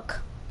kill. Look.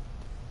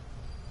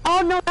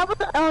 Oh no, that was.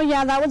 Oh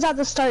yeah, that was at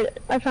the start.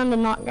 I found a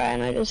knock guy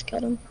and I just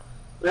killed him.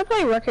 I'm gonna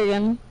play Rook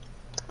again.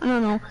 I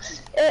don't know.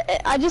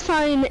 I just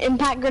found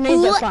impact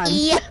grenades are fun.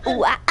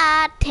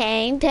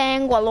 Tang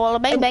tang, walla walla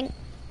bang bang.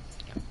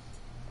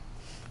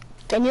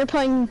 And you're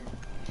playing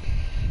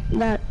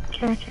that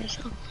character,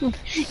 so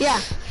yeah.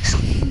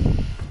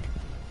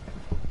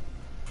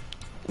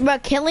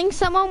 But killing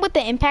someone with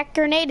the impact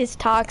grenade is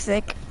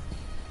toxic.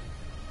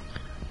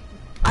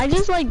 I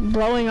just like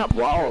blowing up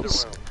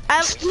walls.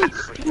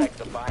 Protect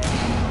the bio.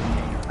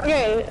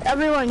 Okay,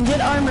 everyone,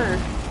 get armor.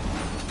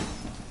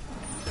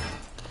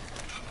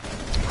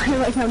 I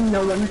like how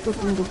no one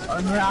freaking gets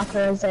armor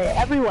after I say,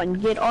 everyone,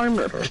 get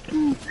armor.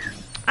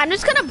 I'm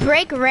just gonna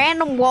break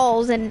random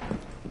walls and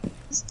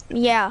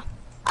yeah.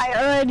 I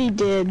already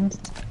did.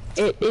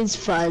 It is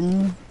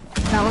fun.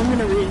 Now I'm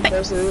gonna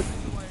reinforce it.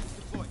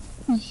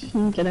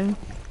 I'm kidding.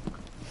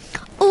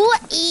 Ooh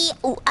ee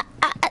ooh ah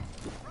ah.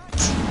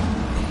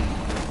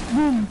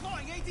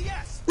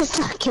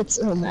 I get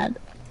so mad.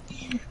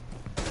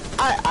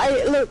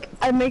 I look.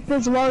 I make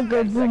this wall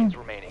go boom.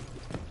 Remaining.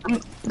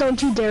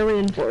 Don't you dare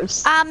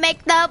reinforce. I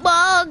make the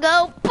ball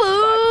go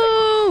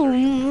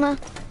boom.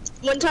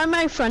 One time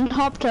my friend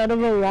hopped out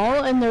of a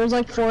wall and there was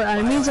like 4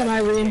 enemies and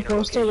I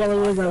reinforced it while he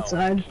was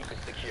outside. Keep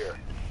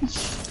it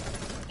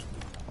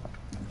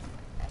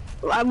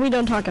secure. We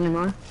don't talk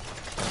anymore.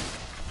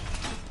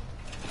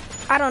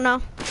 I don't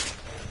know.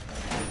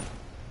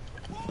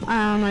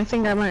 I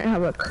think I might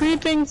have a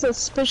creeping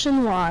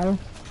suspicion why.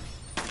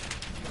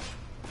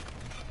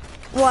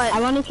 What? I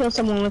want to kill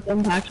someone with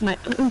impact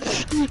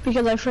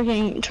because I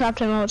freaking trapped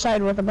him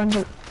outside with a bunch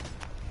of.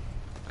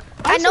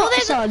 I know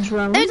saw a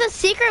drone. there's a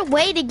secret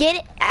way to get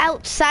it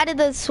outside of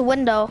this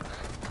window.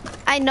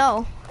 I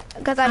know,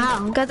 because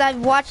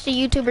I've watched a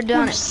YouTuber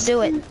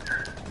do it.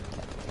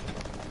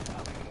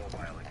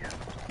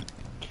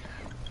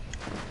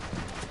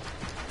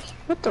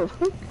 What the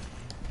fuck?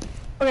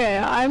 Okay,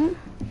 I'm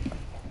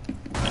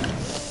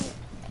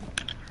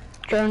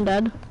drone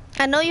dead.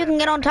 I know you can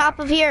get on top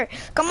of here.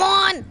 Come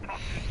on!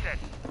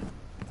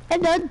 Hey,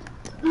 dead.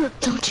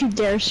 Don't you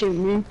dare shoot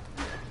me.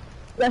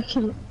 That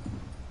can.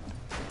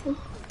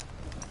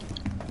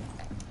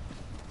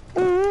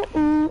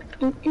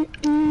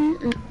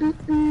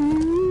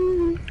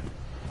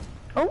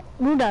 Oh,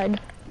 who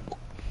died?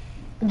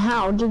 And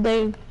how? Did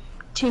they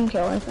team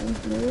kill, I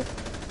think, maybe?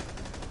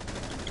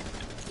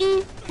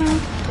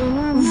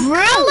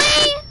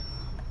 Really?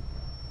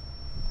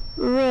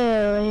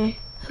 Really?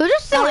 Who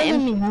just threw That it?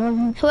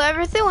 wasn't me.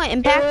 Whoever threw an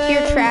impact,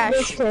 you're trash.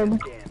 This kid.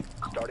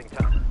 Starting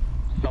time.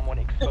 Someone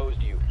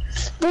exposed you.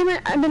 Damn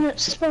it, I've been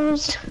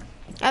exposed.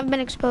 I've been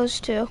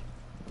exposed to.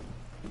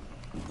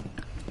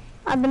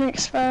 I've been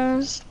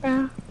exposed,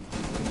 bro.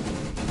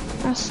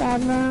 That's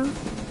sad, bro.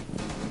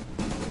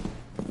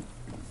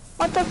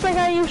 What the frick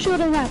are you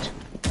shooting at?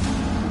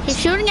 He's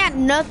shooting at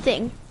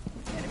nothing.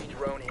 Enemy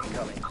drone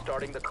incoming.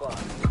 Starting the clock.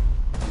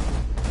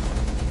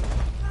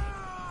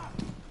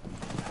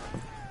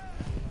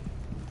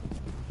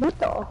 What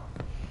the?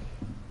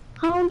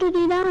 How did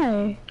he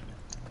die?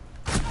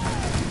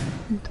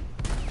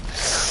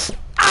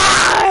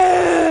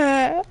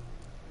 Ah!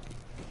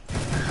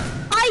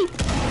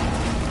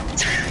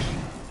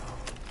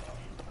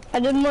 I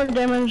did more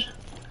damage.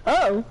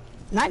 Oh,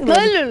 not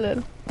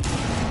good.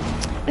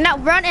 Now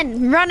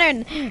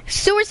running.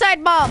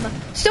 Suicide bomb.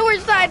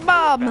 Suicide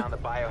bomb. Found the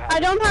biohazard. I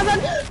don't have a.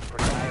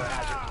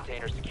 Biohazard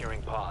container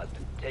securing paused.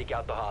 Take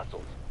out the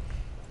hostiles.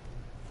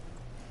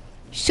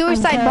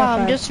 Suicide I'm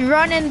bomb. terrified. Just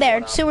run in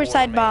there.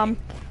 Suicide bomb.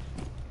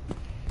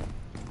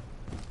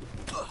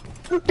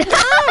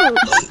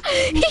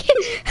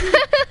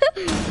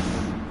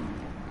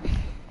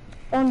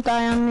 Don't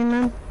die on me,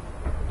 man.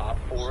 Op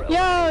 4 Yo,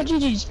 eliminated.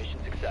 GG's. Mission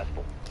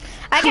successful.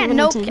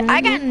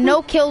 I got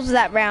no kills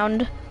that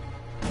round.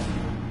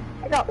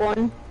 I got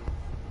one.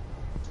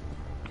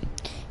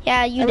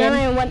 Yeah, you And did.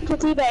 then I went to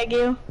teabag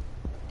you.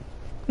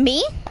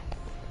 Me?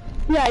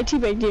 Yeah, I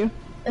teabagged you.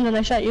 And then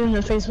I shot you in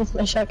the face with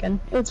my shotgun.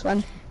 It was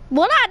fun.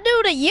 What I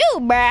do to you,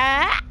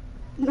 bruh?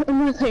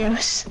 Nothing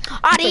else.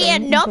 I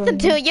did nothing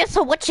to you,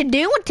 so what you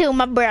doing to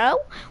my bro?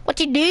 What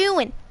you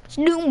doing? What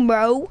you doing,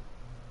 bro?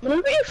 What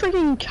about your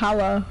freaking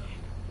Kala?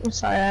 I'm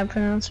sorry, I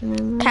pronounced her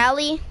name wrong.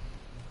 Callie?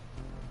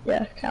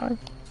 Yeah, Kala.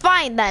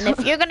 Fine then,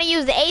 if you're gonna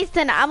use ace,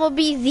 then I'm gonna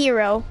be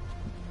 0.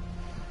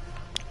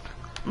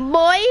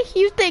 Boy,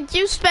 you think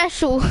you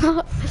special.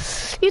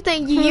 You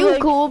think you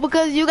cool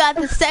because you got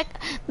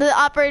the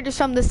operators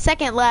from the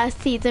second last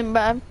season,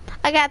 bruh.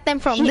 I got them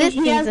from this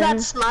season. He has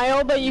that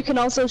smile, but you can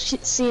also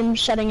see him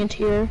shedding a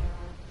tear.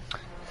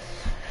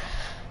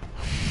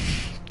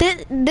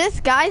 This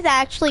guy's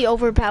actually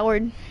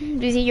overpowered.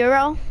 Is he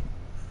Euro?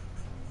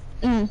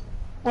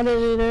 What did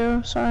he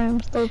do? Sorry,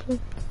 I'm stupid.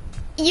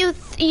 You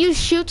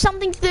shoot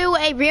something through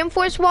a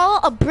reinforced wall,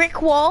 a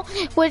brick wall,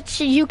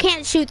 which you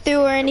can't shoot through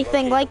or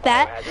anything like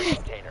that,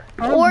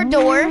 or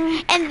door,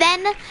 and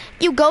then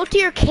you go to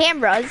your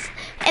cameras,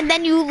 and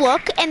then you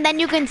look, and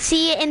then you can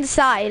see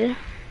inside.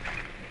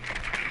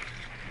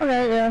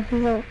 Okay, yeah,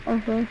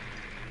 okay.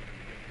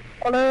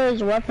 What are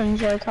his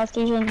weapons? Like,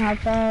 hostage and hot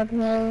pad?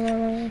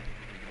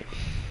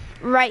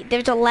 Right,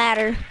 there's a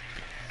ladder.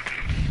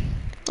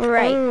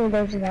 Right. Oh,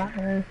 there's a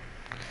ladder.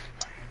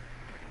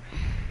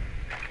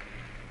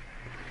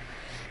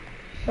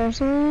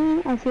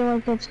 Personally, I feel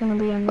like it's gonna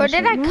be in Where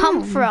this did I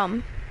come room.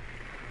 from?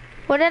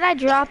 Where did I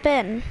drop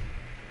in?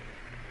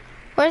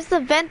 Where's the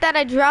vent that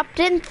I dropped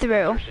in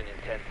through?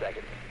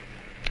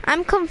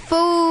 I'm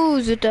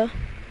confused.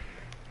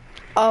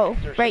 Oh,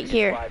 right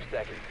here.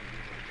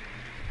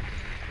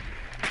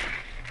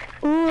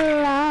 Ooh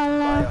la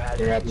la.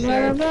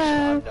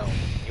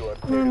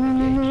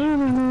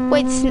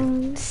 Wait,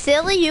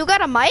 silly, you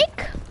got a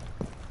mic?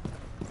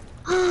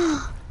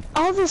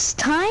 All this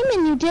time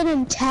and you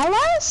didn't tell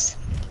us?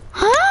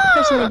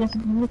 I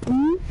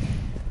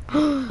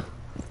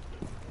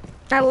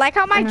like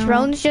how my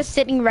drone's just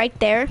sitting right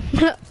there.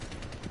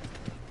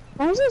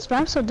 Why is this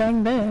map so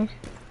dang big?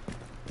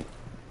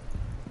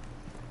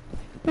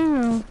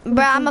 Bro,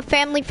 I'm a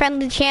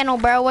family-friendly channel,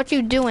 bro. What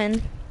you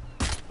doing?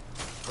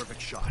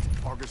 Perfect shot.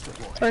 Argus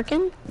deployed.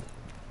 Twerking?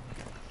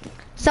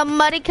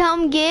 Somebody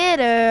come get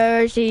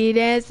her. She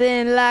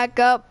dancing like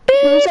a Who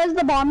beat. says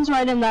the bomb's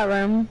right in that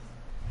room?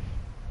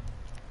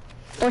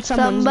 Or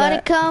someone's Somebody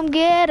there. come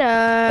get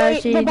her.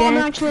 Wait, She the bomb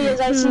dancing actually is.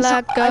 I see,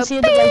 like I a see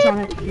a device on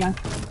it. Yeah.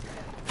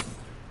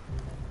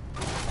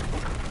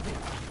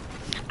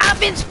 I've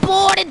been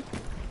spotted.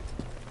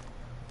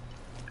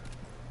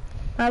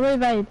 Probably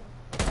by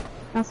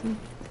nothing.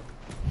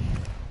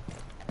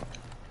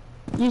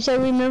 You say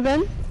we move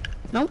in?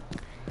 Nope.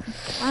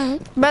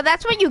 Alright. Bro,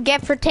 that's what you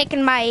get for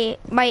taking my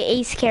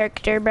Ace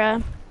character,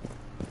 bro.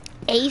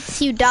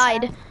 Ace, you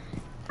died.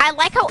 I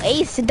like how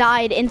Ace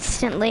died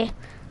instantly.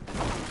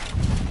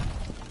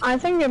 I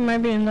think it might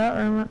be in that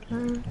room up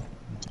there.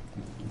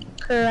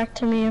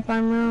 Correct me if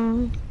I'm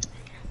wrong.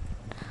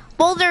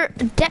 Well, they're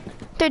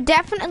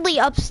definitely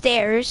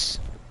upstairs.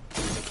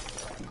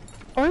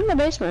 Or in the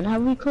basement.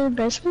 Have we cleared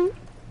basement?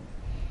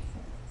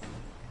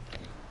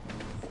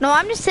 No,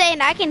 I'm just saying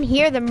I can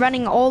hear them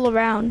running all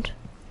around.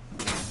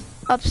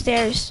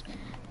 Upstairs.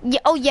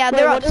 Yeah, oh yeah,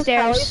 they're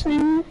upstairs.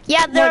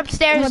 Yeah, they're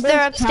upstairs.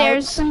 They're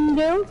upstairs.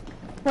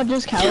 What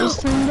does Callie's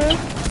thing do?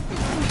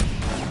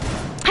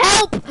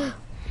 Help!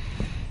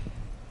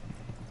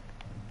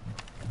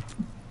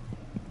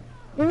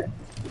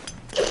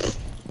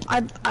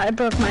 I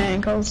broke my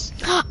ankles.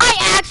 I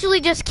actually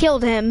just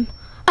killed him.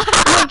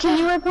 Wait, can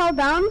you rappel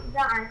down?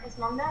 Is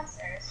mom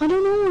downstairs? I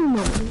don't know where mom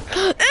is.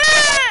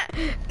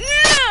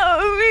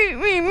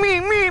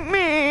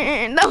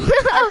 No,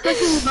 I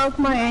freaking broke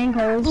my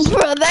ankles.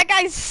 bro, that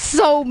guy's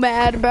so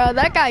mad, bro.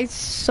 That guy's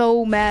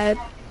so mad.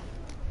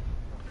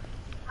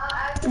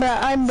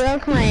 But I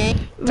broke my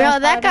ankles. Bro,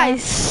 that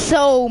guy's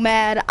so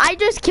mad. I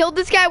just killed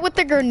this guy with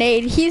the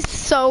grenade. He's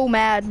so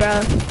mad,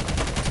 bro.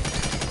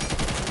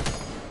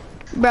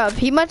 Bro,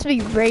 he must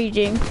be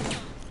raging.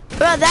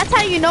 Bro, that's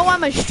how you know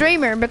I'm a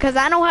streamer, because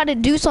I know how to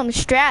do some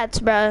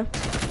strats, bro.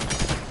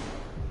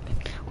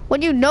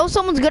 When you know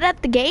someone's good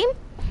at the game,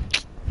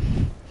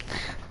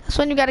 that's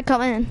when you gotta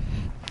come in.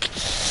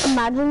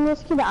 Imagine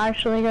this kid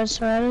actually goes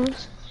to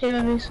Reddit. He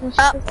would be so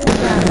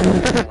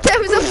There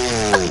was a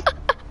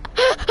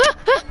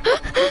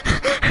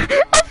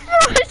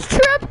frost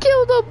trap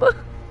killed him.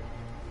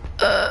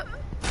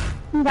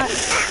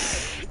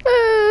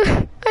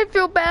 I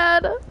feel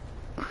bad.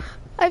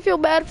 I feel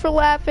bad for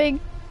laughing.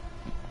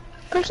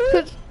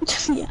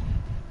 Yeah.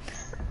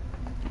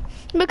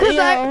 Because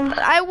Yeah.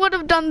 I would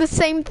have done the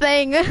same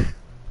thing.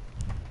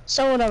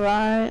 So would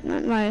I.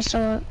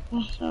 So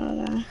would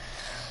I.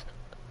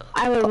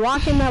 I would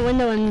walk in that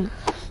window and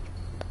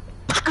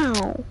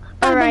pow.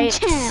 Alright.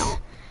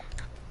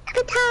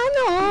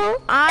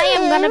 I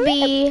am gonna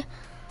be...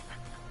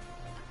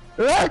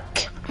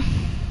 Look.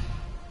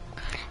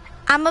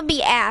 I'ma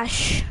be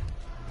Ash.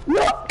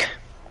 Look!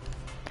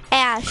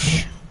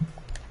 Ash.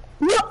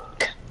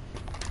 Look!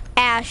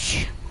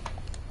 Ash.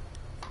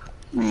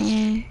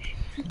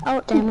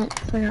 Oh, damn it.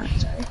 Forgot,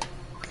 sorry.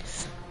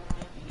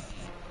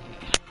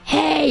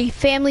 Hey,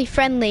 family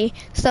friendly.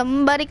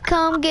 Somebody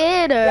come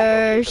get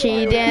her.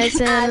 She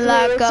dancing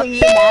like a.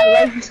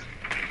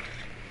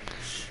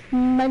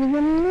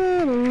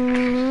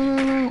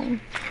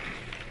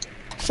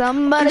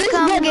 Somebody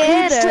come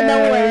get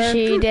her.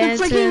 She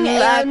dancing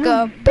like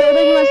a.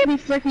 Building must be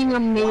freaking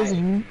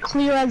amazing.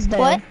 Clear as day.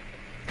 What?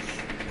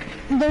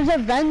 There's a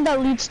vent that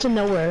leads to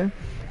nowhere.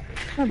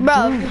 Bro,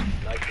 Nicely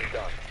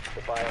done.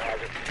 The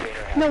biohazard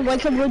container has No,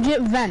 like a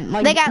legit vent.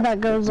 Like they got that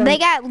goes like... they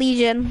got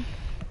Legion.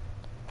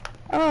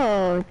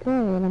 Oh,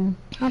 good. I'm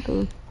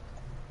happy.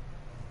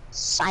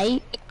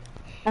 Psych.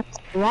 That's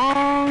the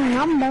wrong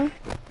number.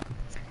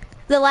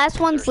 The last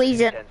one's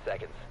Legion. 10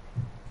 seconds.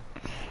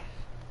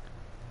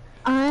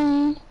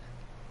 I...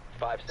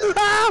 5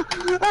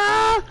 seconds.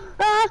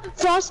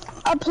 Frost,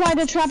 applied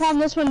a trap on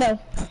this window.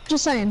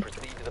 Just saying.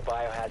 Proceed to the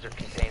biohazard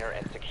container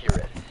and secure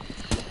it.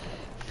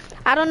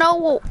 I don't know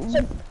what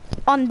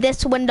on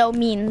this window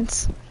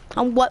means.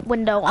 On what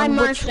window? On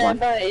which one?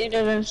 But you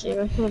didn't see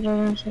it. You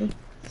didn't see it.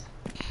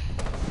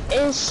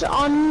 It's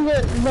on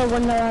the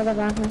window at the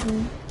back of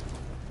me.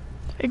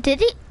 Did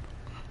he?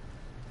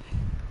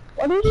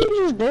 What did he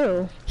just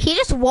do? He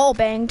just wall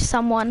banged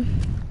someone.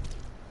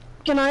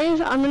 Can I'm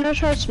gonna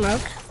try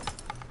smoke.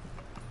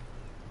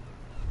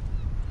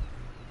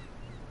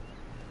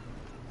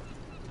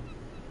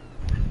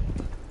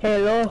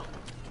 Hello.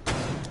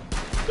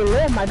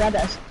 Hello, my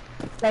brothers.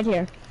 Right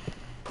here.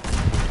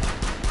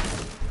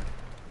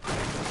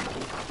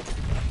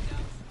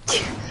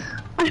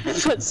 I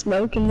put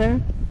smoke in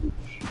there.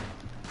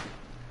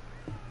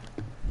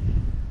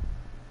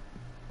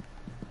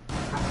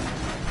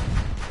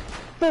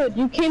 Dude,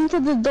 you came to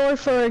the door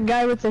for a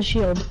guy with a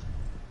shield.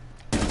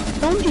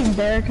 Don't you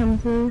dare come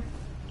through.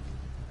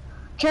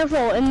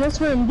 Careful, in this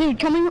room. Dude,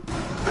 coming... Look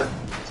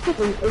at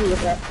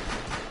that.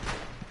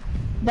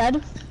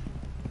 Dead?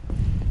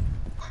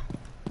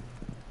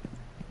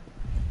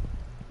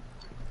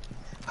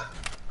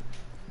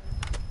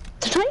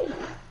 Tonight?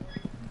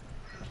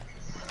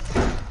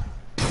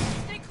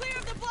 Stay clear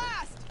of the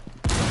blast!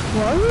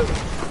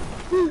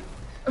 What?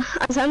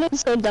 I sounded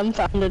so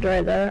dumbfounded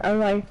right there. I was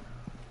like,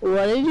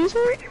 what did you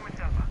say?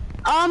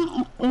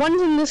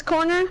 One's in this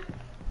corner.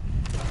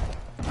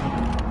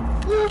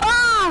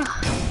 Ah!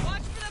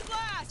 Watch for the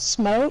blast!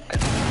 Smoke.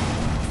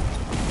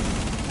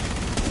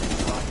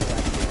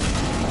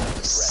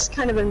 It's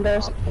kind of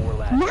embarrassing. Op 4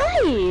 last.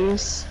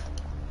 Nice!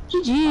 Op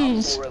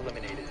GG's. 4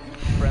 eliminated.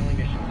 Friendly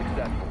mission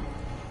successful.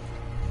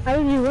 How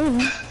did you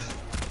win?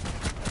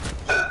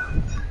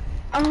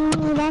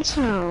 Oh, that's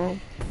how.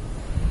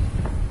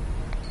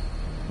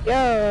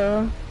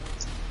 Yo.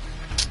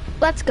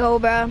 Let's go,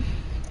 bro.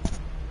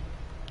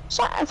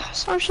 So,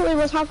 actually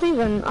was half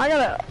even. I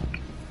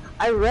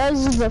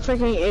rezzed the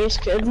freaking ace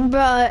kid. Bro,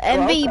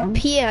 Welcome.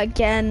 MVP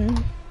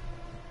again.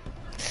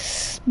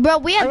 Bro,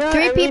 we had I got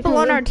 3 people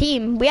on MVP. our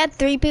team. We had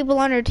 3 people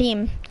on our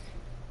team.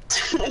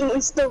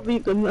 We still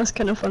beat them, that's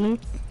kinda funny.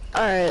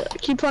 Alright,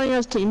 keep playing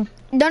as team.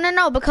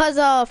 No, because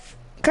of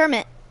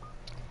Kermit.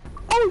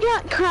 Oh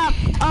yeah, crap.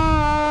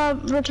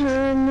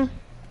 Return.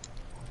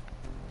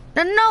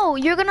 No,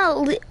 you're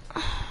gonna.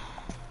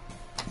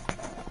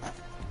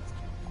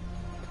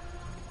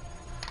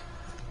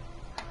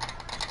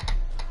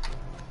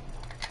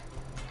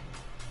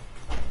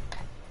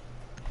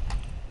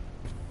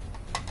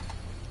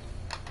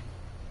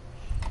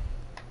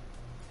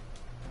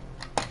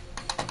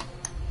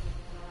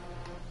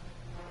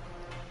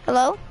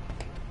 Hello?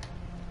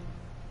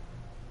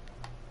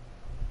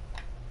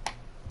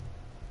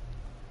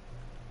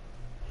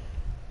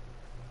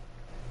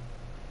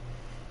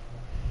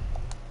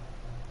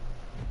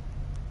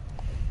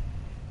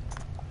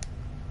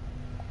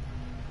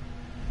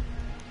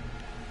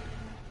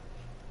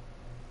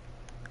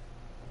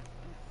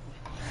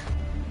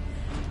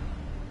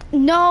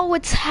 No,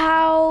 it's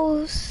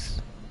house.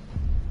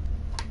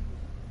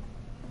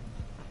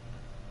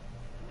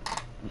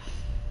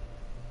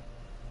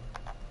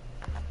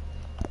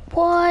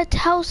 What?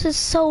 House is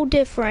so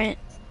different.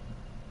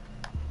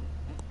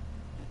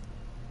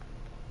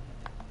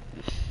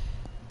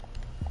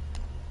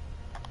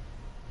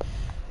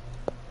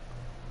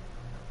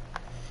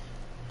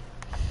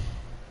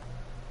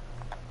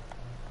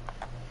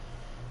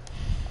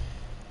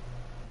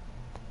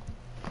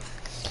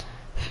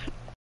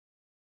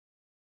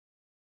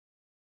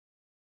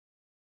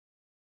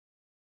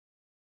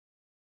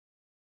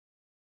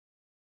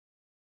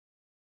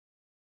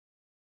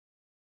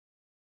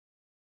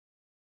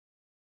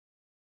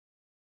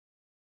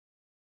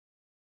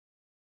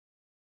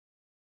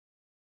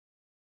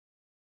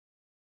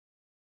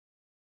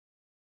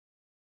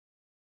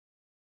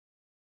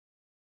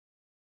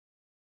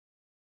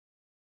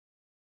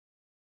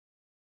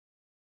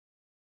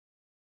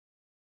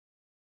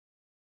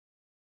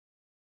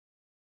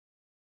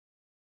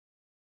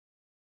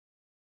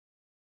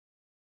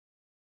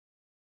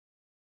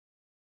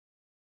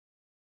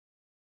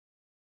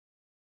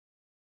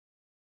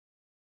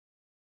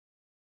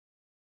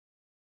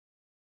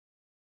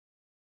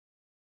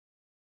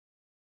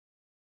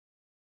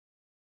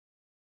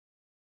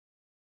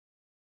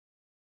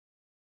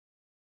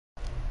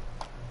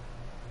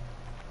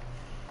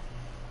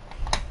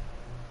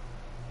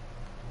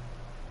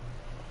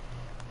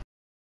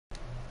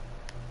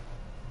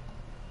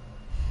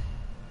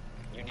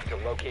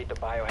 Locate the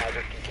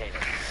biohazard container.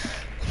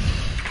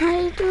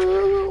 I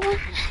do.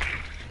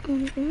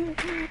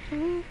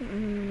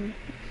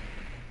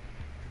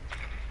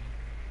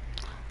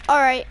 All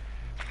right,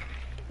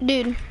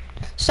 dude.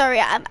 Sorry,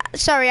 I'm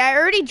sorry. I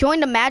already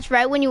joined the match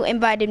right when you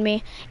invited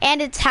me,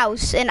 and it's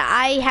house, and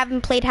I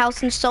haven't played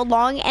house in so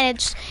long, and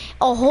it's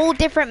a whole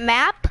different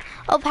map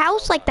of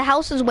house. Like the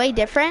house is way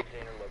different.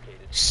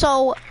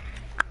 So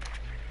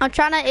I'm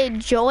trying to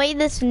enjoy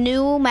this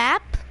new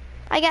map,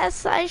 I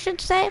guess I should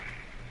say.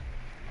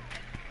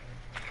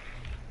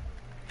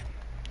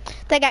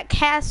 They got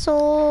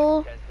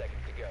castle. 10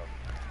 seconds to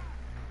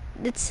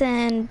go. It's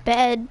in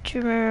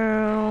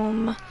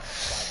bedroom. 5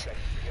 seconds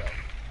to go.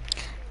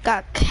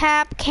 Got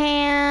cap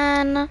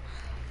can.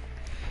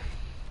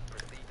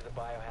 Proceed to the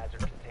biohazard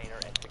container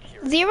and secure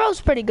it.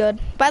 Zero's pretty good.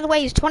 By the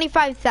way, he's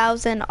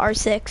 25,000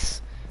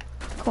 R6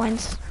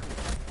 coins.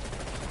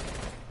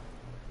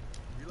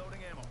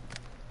 Reloading ammo.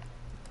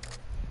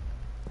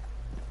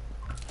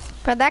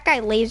 But that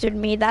guy lasered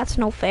me. That's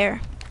no fair.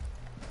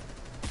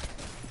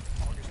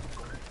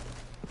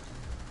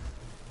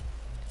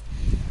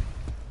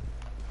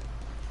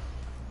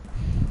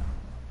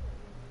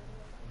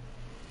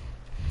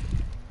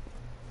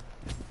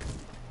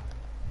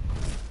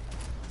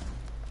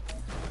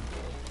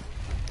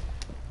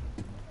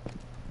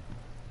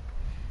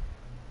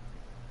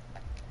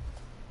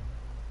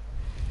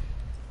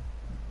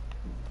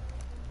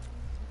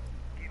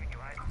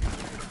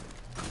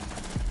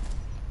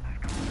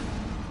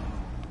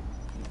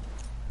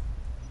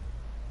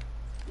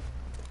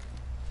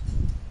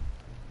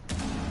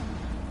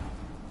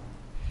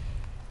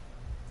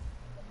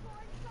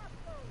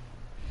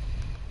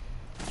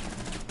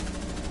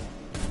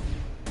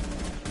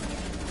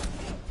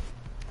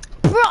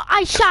 Bro,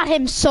 I shot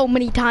him so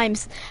many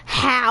times.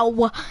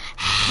 How?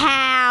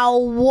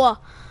 How?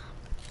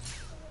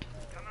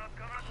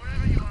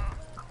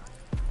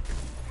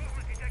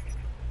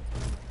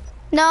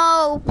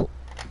 No.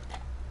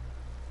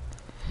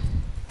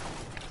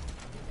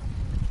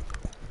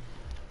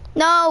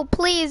 No,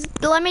 please,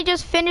 let me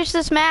just finish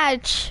this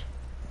match.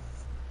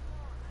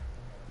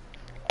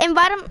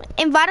 Invite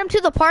him to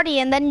the party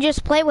and then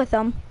just play with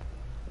him.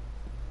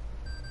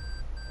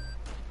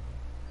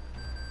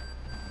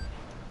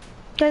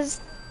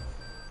 Cause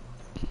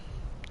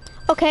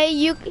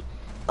you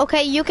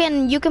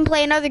can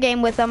play another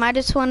game with them. I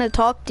just want to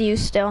talk to you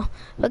still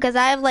because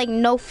I have like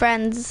no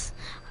friends.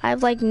 I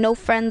have like no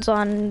friends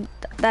on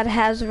that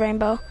has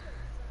rainbow.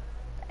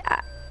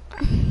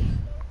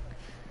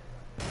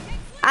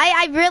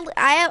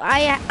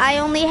 I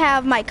only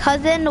have my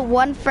cousin,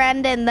 one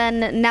friend, and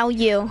then now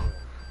you.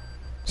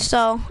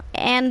 So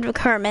and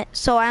Kermit.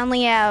 So I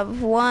only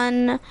have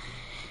 1,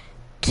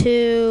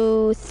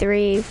 2,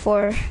 3,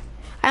 4.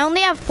 I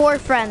only have 4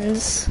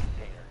 friends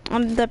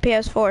on the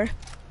PS4,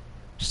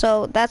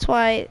 so that's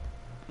why.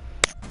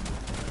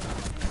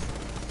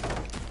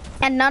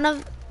 And none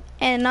of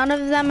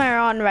them are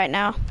on right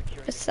now.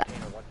 It's, Once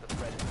the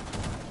threat is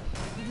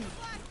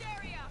Blast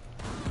area.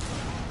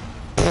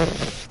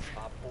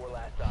 Op 4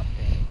 last stop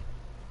standing.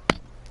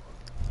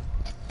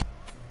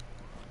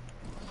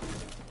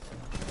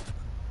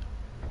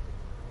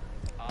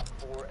 Op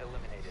 4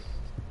 eliminated.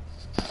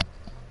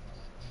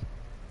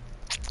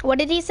 what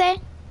did he say?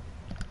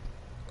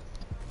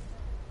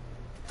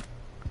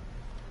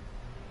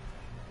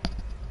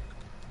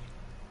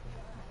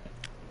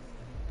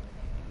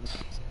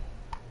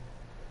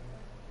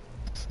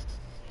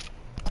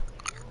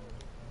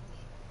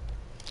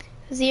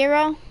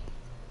 Zero.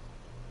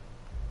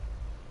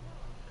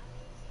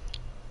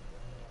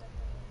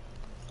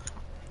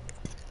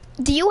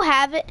 Do you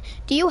have it?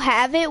 Do you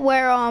have it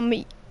where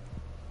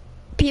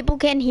people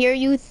can hear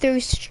you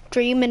through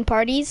stream and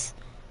parties?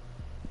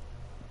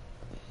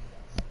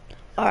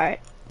 All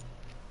right.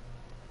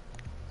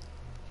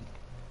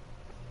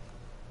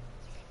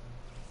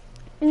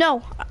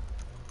 No.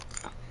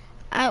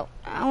 I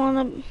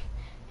want to.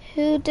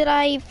 Who did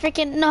I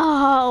freaking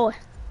no?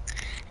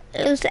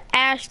 It was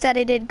Ash that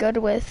I did good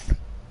with.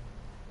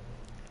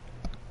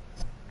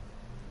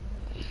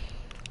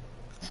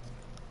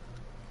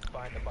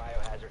 Find the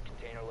biohazard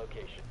container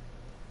location.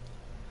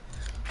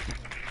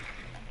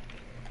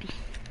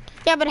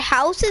 Yeah, but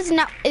house is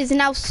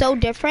now so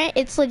different.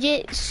 It's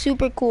legit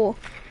super cool.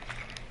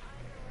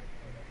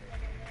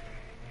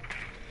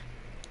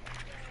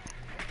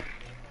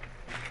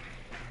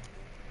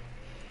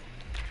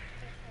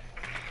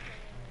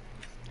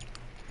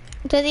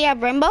 Does he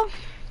have rainbow?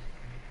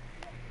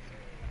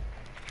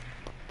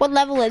 What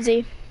level is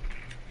he?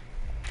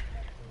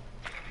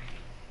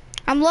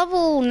 I'm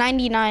level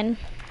 99.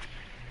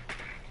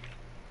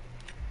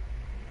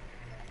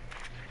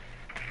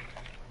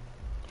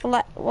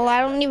 Well,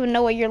 I don't even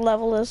know what your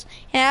level is.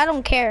 And I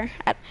don't care.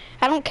 I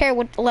don't care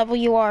what level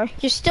you are.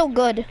 You're still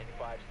good. In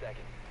 5 seconds.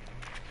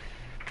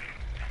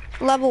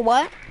 Level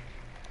what?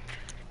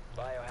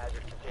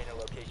 Biohazard container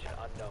location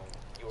unknown.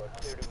 You are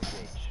clear to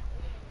engage.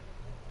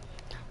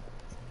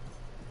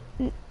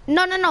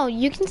 No.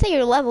 You can say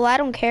your level. I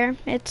don't care.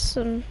 It's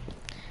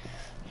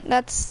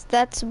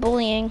that's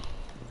bullying.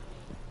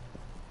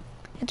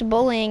 It's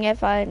bullying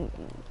if I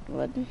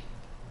would.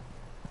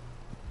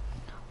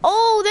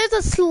 Oh, there's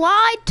a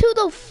slide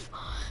to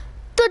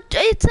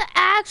it's an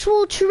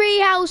actual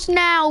treehouse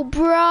now,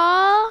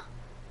 bruh.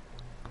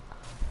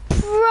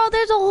 Bro,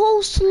 there's a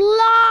whole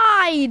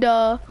slide.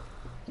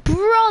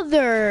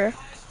 Brother.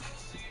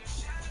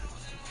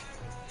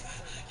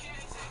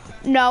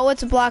 No,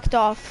 it's blocked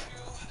off.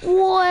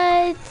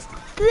 What?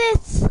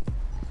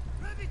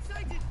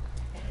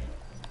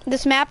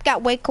 This map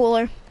got way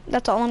cooler.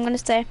 That's all I'm gonna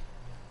say.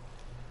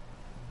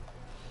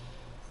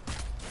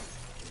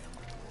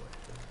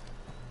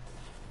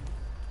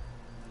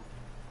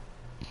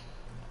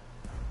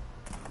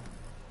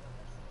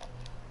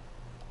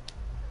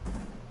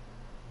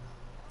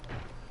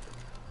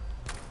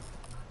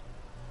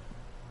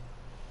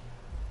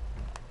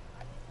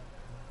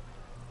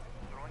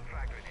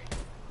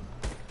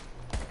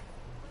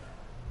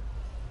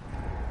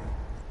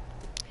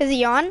 Is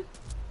he on?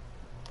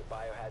 The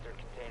biohazard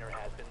container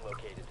has been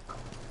located.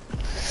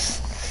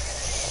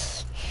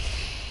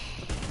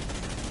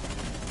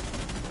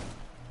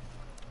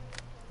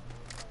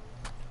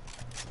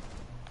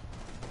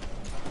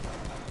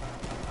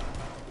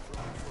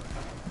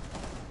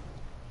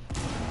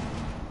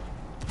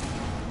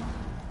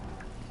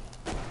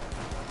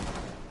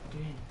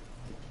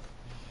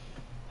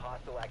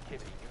 Hostile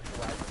activity.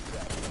 Neutralize the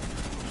threat.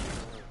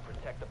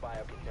 Protect the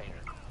biocontainer.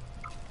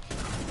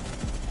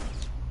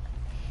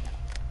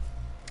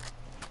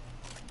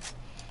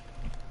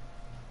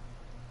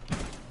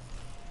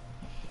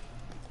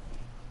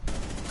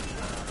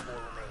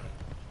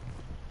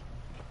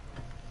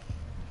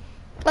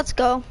 Let's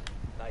go.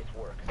 Nice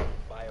work.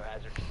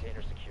 Biohazard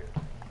container secured.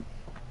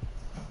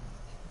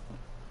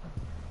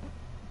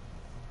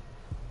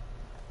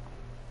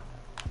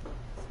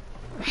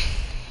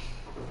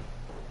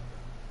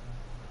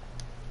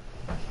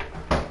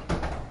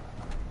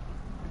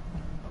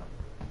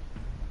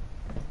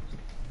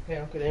 Hey,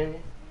 Uncle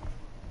Danny.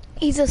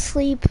 He's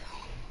asleep. Can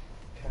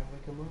I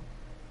wake him up?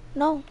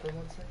 No. For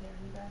 1 second,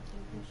 I'm back to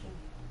the kitchen.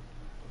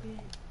 Please.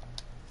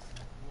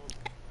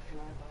 Can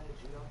I buy a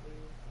Gino for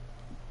you?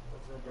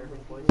 What's that,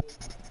 German voice?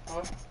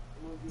 Huh?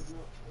 Well,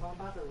 I'm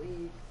about to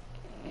leave.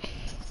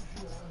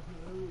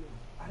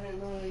 I didn't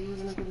know that you were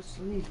gonna go to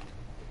sleep.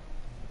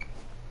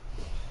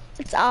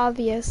 It's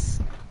obvious.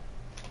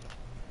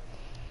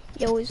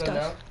 He always So does.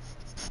 now?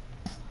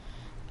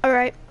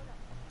 Alright.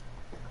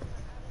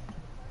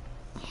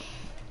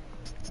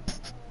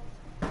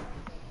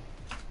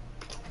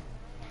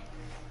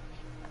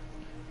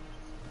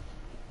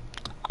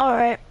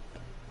 Alright.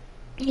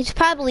 He's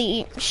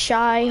probably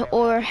shy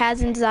or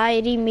has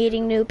anxiety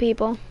meeting new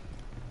people.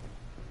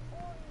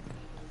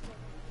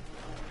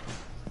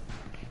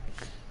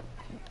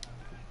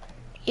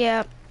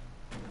 Yeah.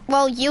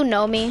 Well, you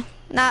know me.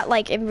 Not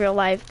like in real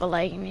life, but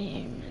like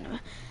me.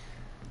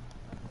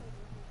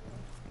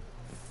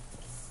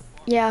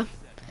 Yeah.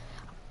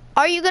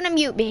 Are you gonna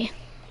mute me?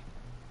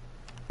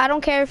 I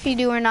don't care if you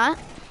do or not.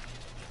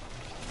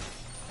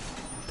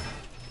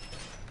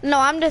 No,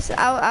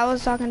 I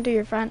was talking to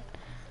your friend.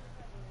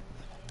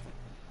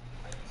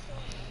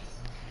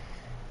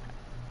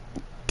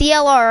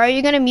 DLR, are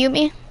you gonna mute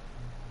me?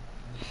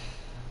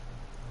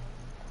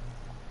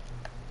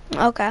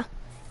 Okay.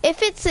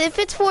 If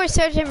it's for a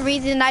certain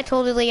reason, I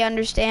totally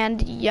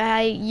understand. Yeah,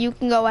 you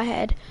can go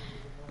ahead.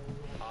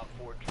 Op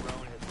 4 drone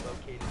has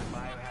located the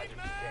biohazard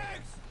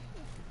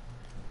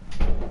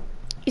container.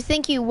 You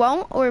think you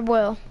won't or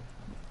will?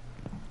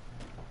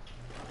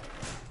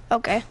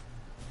 Okay.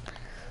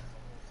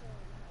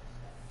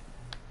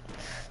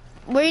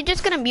 Were you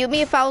just gonna mute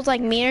me if I was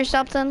like mean or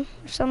something?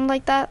 Or something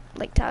like that?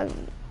 Like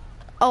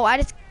oh, I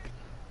just...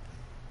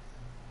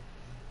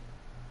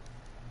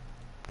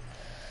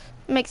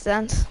 Makes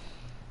sense.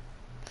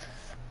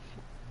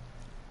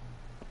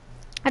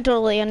 I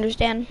totally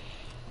understand.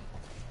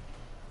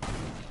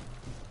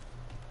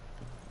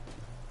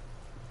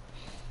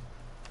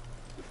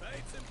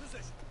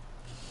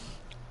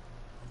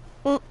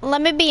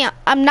 Let me be.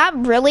 I'm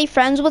not really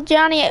friends with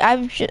Johnny.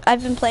 I've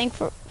been playing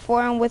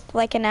for him with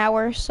like an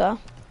hour, so.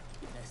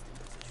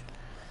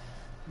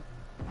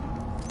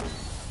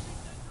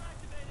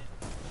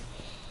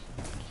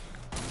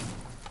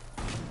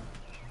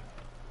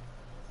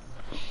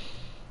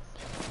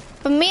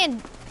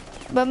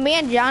 But me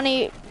and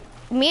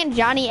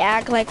Johnny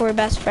act like we're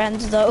best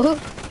friends though.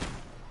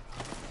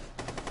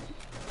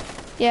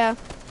 Yeah.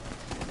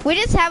 We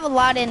just have a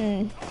lot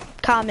in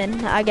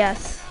common, I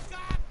guess.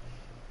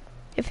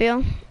 You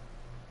feel?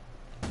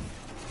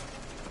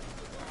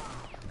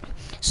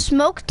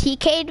 Smoke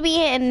TK'd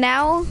me and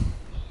now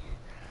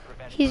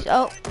he's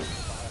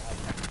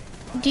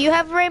do you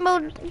have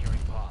rainbow?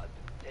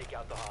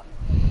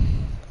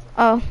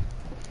 Oh.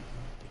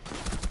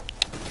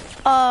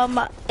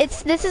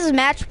 This is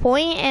match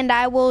point and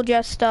I will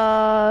just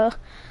I'll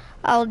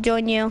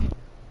join you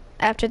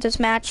after this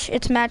match.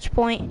 It's match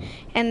point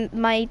and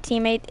my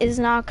teammate is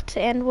knocked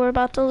and we're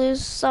about to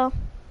lose, so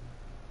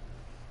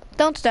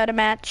don't start a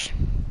match.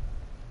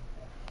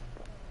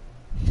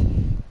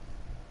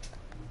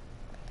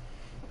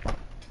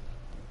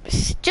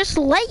 just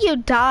let you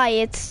die.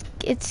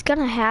 It's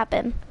gonna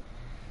happen.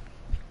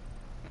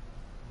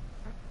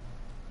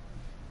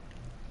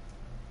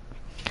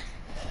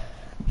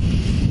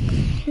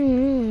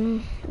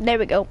 There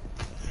we go.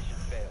 Mission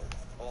failed.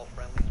 All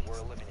friendlies were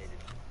eliminated.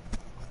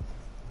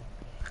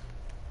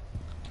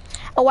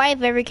 Oh, I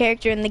have every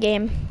character in the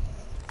game.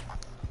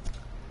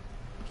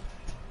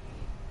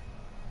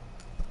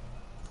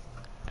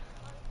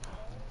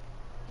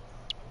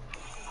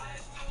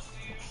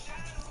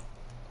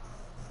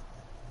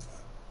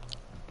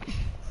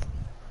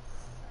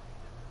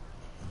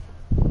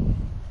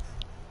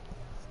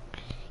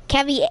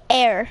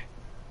 Caviar.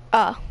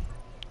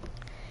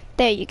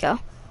 There you go.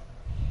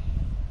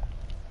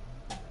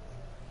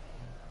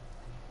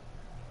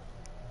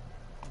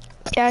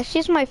 Yeah,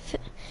 she's my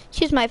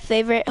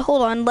favorite.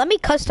 Hold on, let me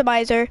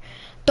customize her.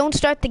 Don't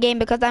start the game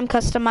because I'm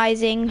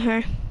customizing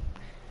her.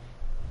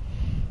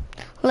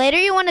 Later,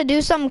 you want to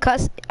do some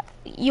custom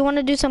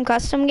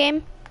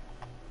game?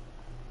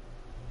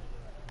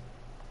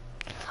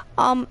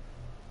 Can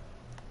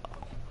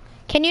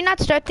you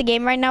not start the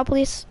game right now,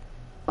 please?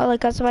 While I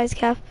customize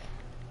Cav.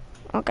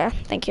 Okay,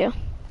 thank you.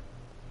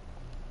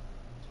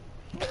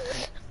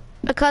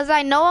 Because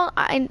I know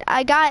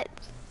I got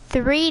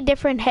 3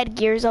 different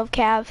headgears of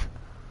Cav.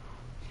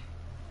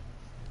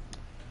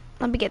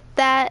 Let me get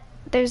that.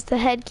 There's the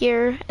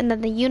headgear and then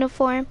the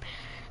uniform.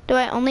 Do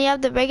I only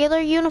have the regular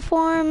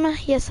uniform?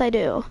 Yes, I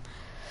do.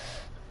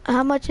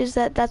 How much is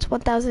that? That's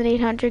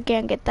 1,800.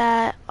 Can't get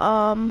that.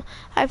 I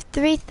have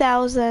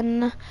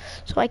 3,000,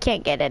 so I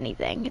can't get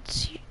anything.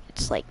 It's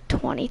like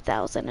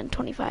 20,000 and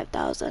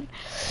 25,000.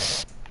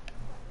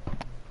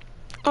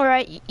 All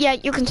right. Yeah,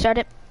 you can start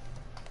it.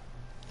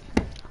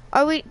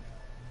 Are we?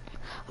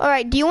 All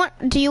right. Do you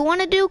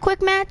want to do a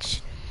quick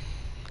match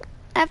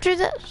after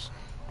this?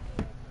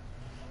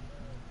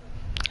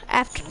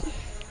 After.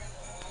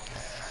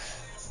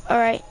 All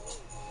right.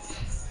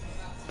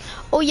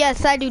 Oh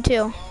yes, I do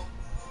too.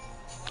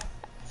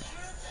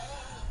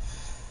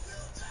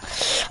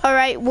 All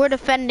right, we're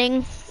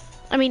defending.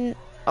 I mean,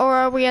 or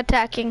are we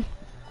attacking?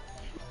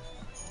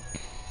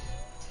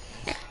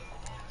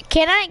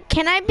 Can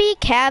I be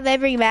Cav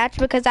every match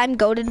because I'm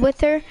goated with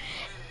her?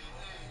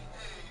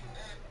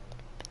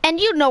 And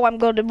you know I'm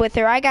goated with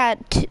her. I got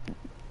two.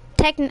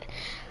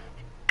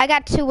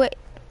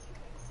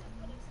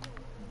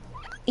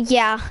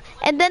 Yeah,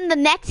 and then the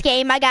next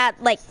game I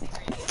got like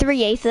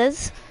 3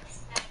 aces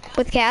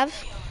with Cav.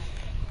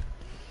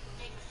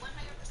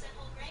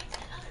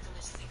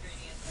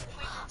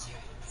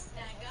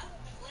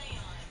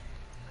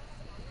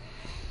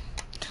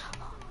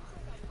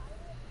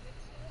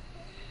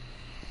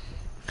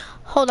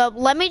 Hold up,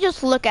 let me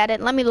just look at it.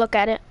 Let me look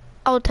at it.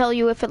 I'll tell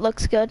you if it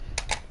looks good.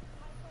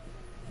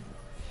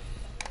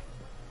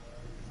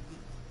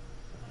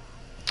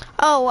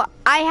 Oh,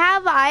 I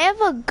have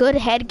a good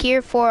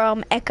headgear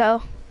for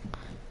Echo.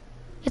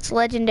 It's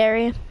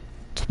legendary.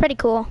 It's pretty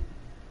cool.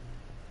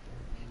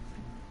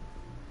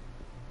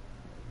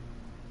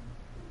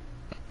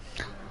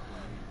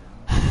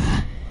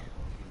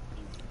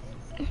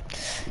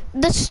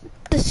 The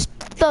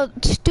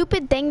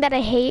stupid thing that I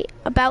hate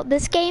about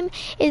this game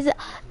is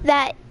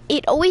that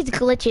it always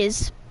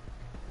glitches.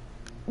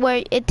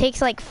 Where it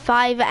takes like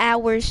 5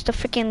 hours to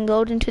freaking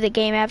load into the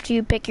game after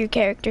you pick your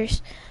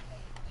characters.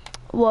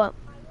 What?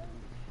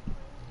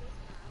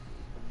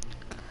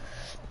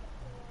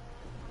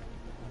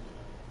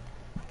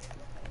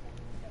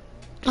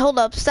 Hold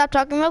up, stop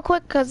talking real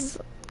quick, cause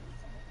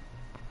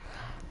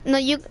no,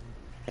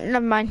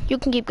 never mind. You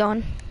can keep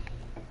going.